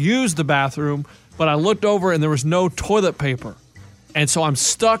bathroom and I used the bathroom, but I looked over and there was no toilet paper. And so I'm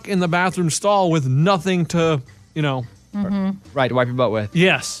stuck in the bathroom stall with nothing to, Right, to wipe your butt with.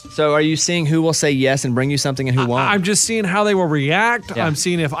 Yes. So are you seeing who will say yes and bring you something and who won't? I'm just seeing how they will react. Yeah. I'm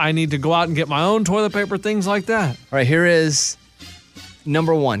seeing if I need to go out and get my own toilet paper, things like that. All right, here is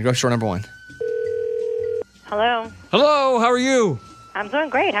number one, grocery store number one. Hello. Hello, how are you? I'm doing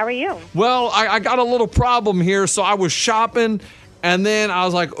great. How are you? Well, I got a little problem here. So I was shopping, and then I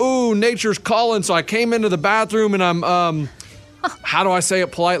was like, ooh, nature's calling. So I came into the bathroom, and I'm, how do I say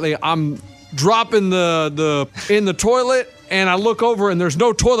it politely? I'm dropping in the toilet, and I look over, and there's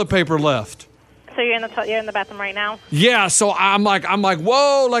no toilet paper left. So you're in the bathroom right now? Yeah, so I'm like,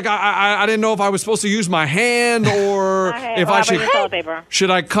 whoa, like I didn't know if I was supposed to use my hand or Okay, if well, I I'll bring you toilet paper.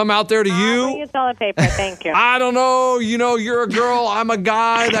 should I come out there to you? Bring you toilet paper, thank you. I don't know. You're a girl. I'm a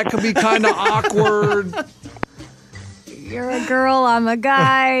guy. That could be kind of awkward. You're a girl. I'm a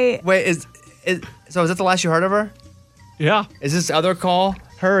guy. Wait, so is that the last you heard of her? Yeah. Is this other call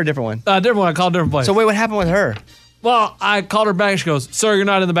her or a different one? Different one. I called a different place. So wait, what happened with her? Well, I called her back. And she goes, "Sir, you're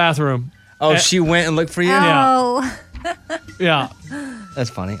not in the bathroom." Oh, she went and looked for you? Oh. Yeah.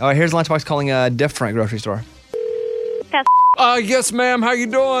 That's funny. All right, here's Lunchbox calling a different grocery store. Yes, ma'am. How you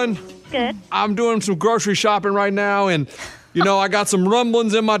doing? Good. I'm doing some grocery shopping right now, and I got some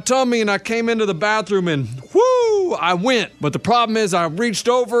rumblings in my tummy, and I came into the bathroom, and whoo, I went. But the problem is, I reached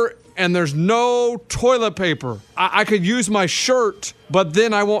over, and there's no toilet paper. I could use my shirt, but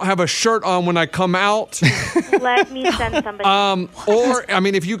then I won't have a shirt on when I come out. Let me send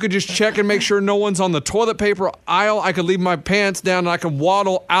somebody. If you could just check and make sure no one's on the toilet paper aisle, I could leave my pants down and I could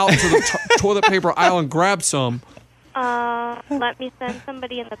waddle out to the toilet paper aisle and grab some. Let me send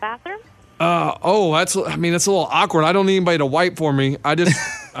somebody in the bathroom. That's a little awkward. I don't need anybody to wipe for me. I just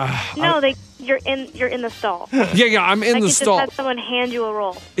No, you're in the stall. Yeah, I'm in the stall. I can just have someone hand you a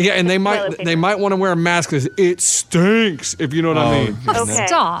roll. Yeah, and they might want to wear a mask because it stinks, if you know what I mean. Okay.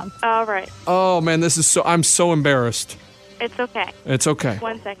 Stop. All right. Oh man, I'm so embarrassed. It's okay. It's okay.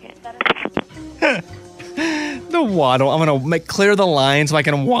 1 second. The waddle. I'm gonna clear the line so I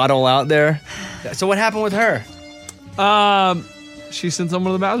can waddle out there. So what happened with her? She sent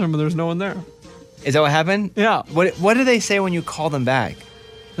someone to the bathroom, but there's no one there. Is that what happened? Yeah. What do they say when you call them back?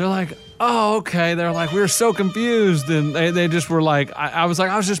 They're like, oh, okay. They're like, we were so confused. And they just were like, I was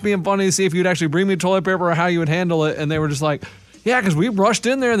just being funny to see if you'd actually bring me toilet paper or how you would handle it. And they were just like, yeah, because we rushed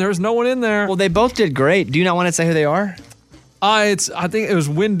in there and there was no one in there. Well, they both did great. Do you not want to say who they are? I think it was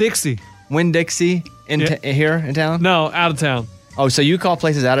Winn-Dixie. Winn-Dixie here in town? No, out of town. Oh, so you call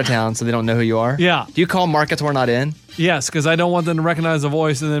places out of town so they don't know who you are? Yeah. Do you call markets we're not in? Yes, because I don't want them to recognize the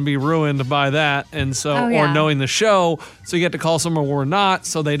voice and then be ruined by that, and so or knowing the show. So you get to call someone we're not,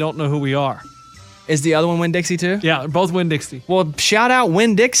 so they don't know who we are. Is the other one Winn-Dixie too? Yeah, both Winn-Dixie. Well, shout out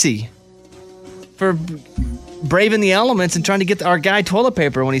Winn-Dixie for braving the elements and trying to get our guy toilet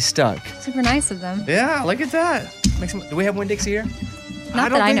paper when he's stuck. Super nice of them. Yeah, look at that. Do we have Winn-Dixie here?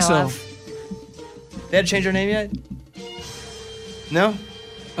 Not that I know of. They had to change their name yet? No?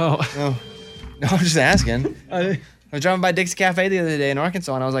 Oh. No, I'm just asking. I was driving by Dick's Cafe the other day in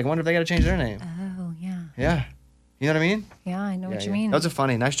Arkansas, and I was like, I wonder if they got to change their name. Oh, yeah. Yeah. You know what I mean? Yeah, I know what you mean. Those are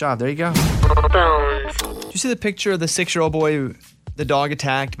funny. Nice job. There you go. Did you see the picture of the 6-year-old boy who the dog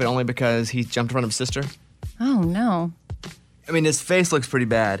attacked, but only because he jumped in front of his sister? Oh, no. I mean, his face looks pretty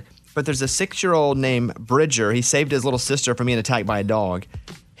bad, but there's a 6-year-old named Bridger. He saved his little sister from being attacked by a dog.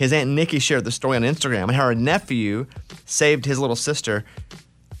 His Aunt Nikki shared the story on Instagram, and how her nephew saved his little sister.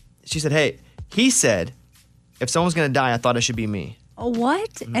 She said, hey, he said, if someone's going to die, I thought it should be me.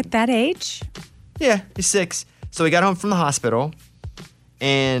 What? At that age? Yeah, he's 6. So he got home from the hospital,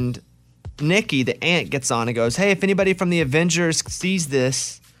 and Nikki, the aunt, gets on and goes, hey, if anybody from the Avengers sees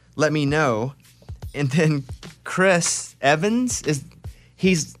this, let me know. And then Chris Evans,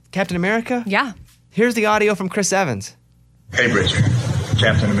 he's Captain America? Yeah. Here's the audio from Chris Evans. Hey, Bridger.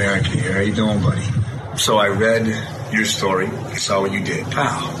 Captain America here. How you doing, buddy? So I read your story. I saw what you did.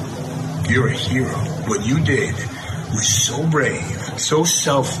 Pal, you're a hero. What you did was so brave, so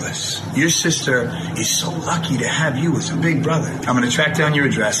selfless. Your sister is so lucky to have you as a big brother. I'm going to track down your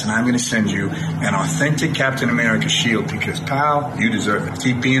address, and I'm going to send you an authentic Captain America shield because, pal, you deserve it.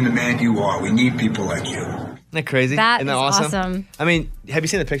 Keep being the man you are. We need people like you. Isn't that crazy? That Isn't that is awesome? awesome. I mean, have you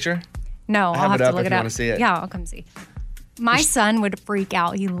seen the picture? No, I I'll have have it to up look if it you up. wanna see it. Yeah, I'll come see. My son would freak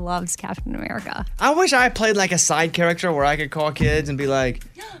out. He loves Captain America. I wish I played like a side character where I could call kids and be like,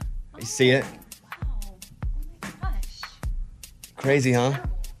 you see it? Crazy, huh?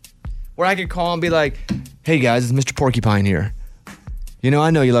 Where I could call and be like, hey guys, it's Mr. Porcupine here. You know, I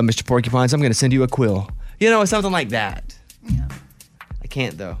know you love Mr. Porcupine, so I'm going to send you a quill. You know, something like that. Yeah. I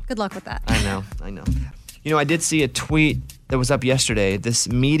can't, though. Good luck with that. I know. You know, I did see a tweet that was up yesterday. This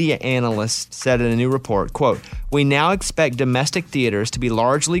media analyst said in a new report, quote, we now expect domestic theaters to be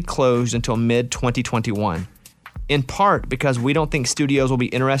largely closed until mid-2021. In part because we don't think studios will be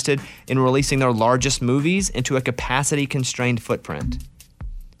interested in releasing their largest movies into a capacity-constrained footprint,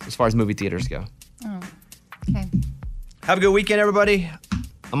 as far as movie theaters go. Oh, okay. Have a good weekend, everybody.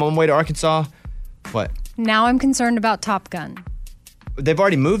 I'm on my way to Arkansas. What? Now I'm concerned about Top Gun. They've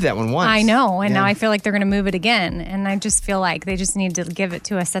already moved that one once. I know, and Yeah. now I feel like they're going to move it again, and I just feel like they just need to give it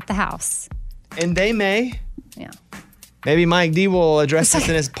to us at the house. And they may. Yeah. Maybe Mike D will address this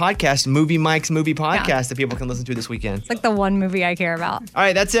in his podcast, Movie Mike's Movie Podcast, that people can listen to this weekend. It's like the one movie I care about. All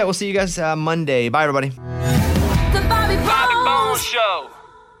right, that's it. We'll see you guys Monday. Bye, everybody. The Bobby Bones Show.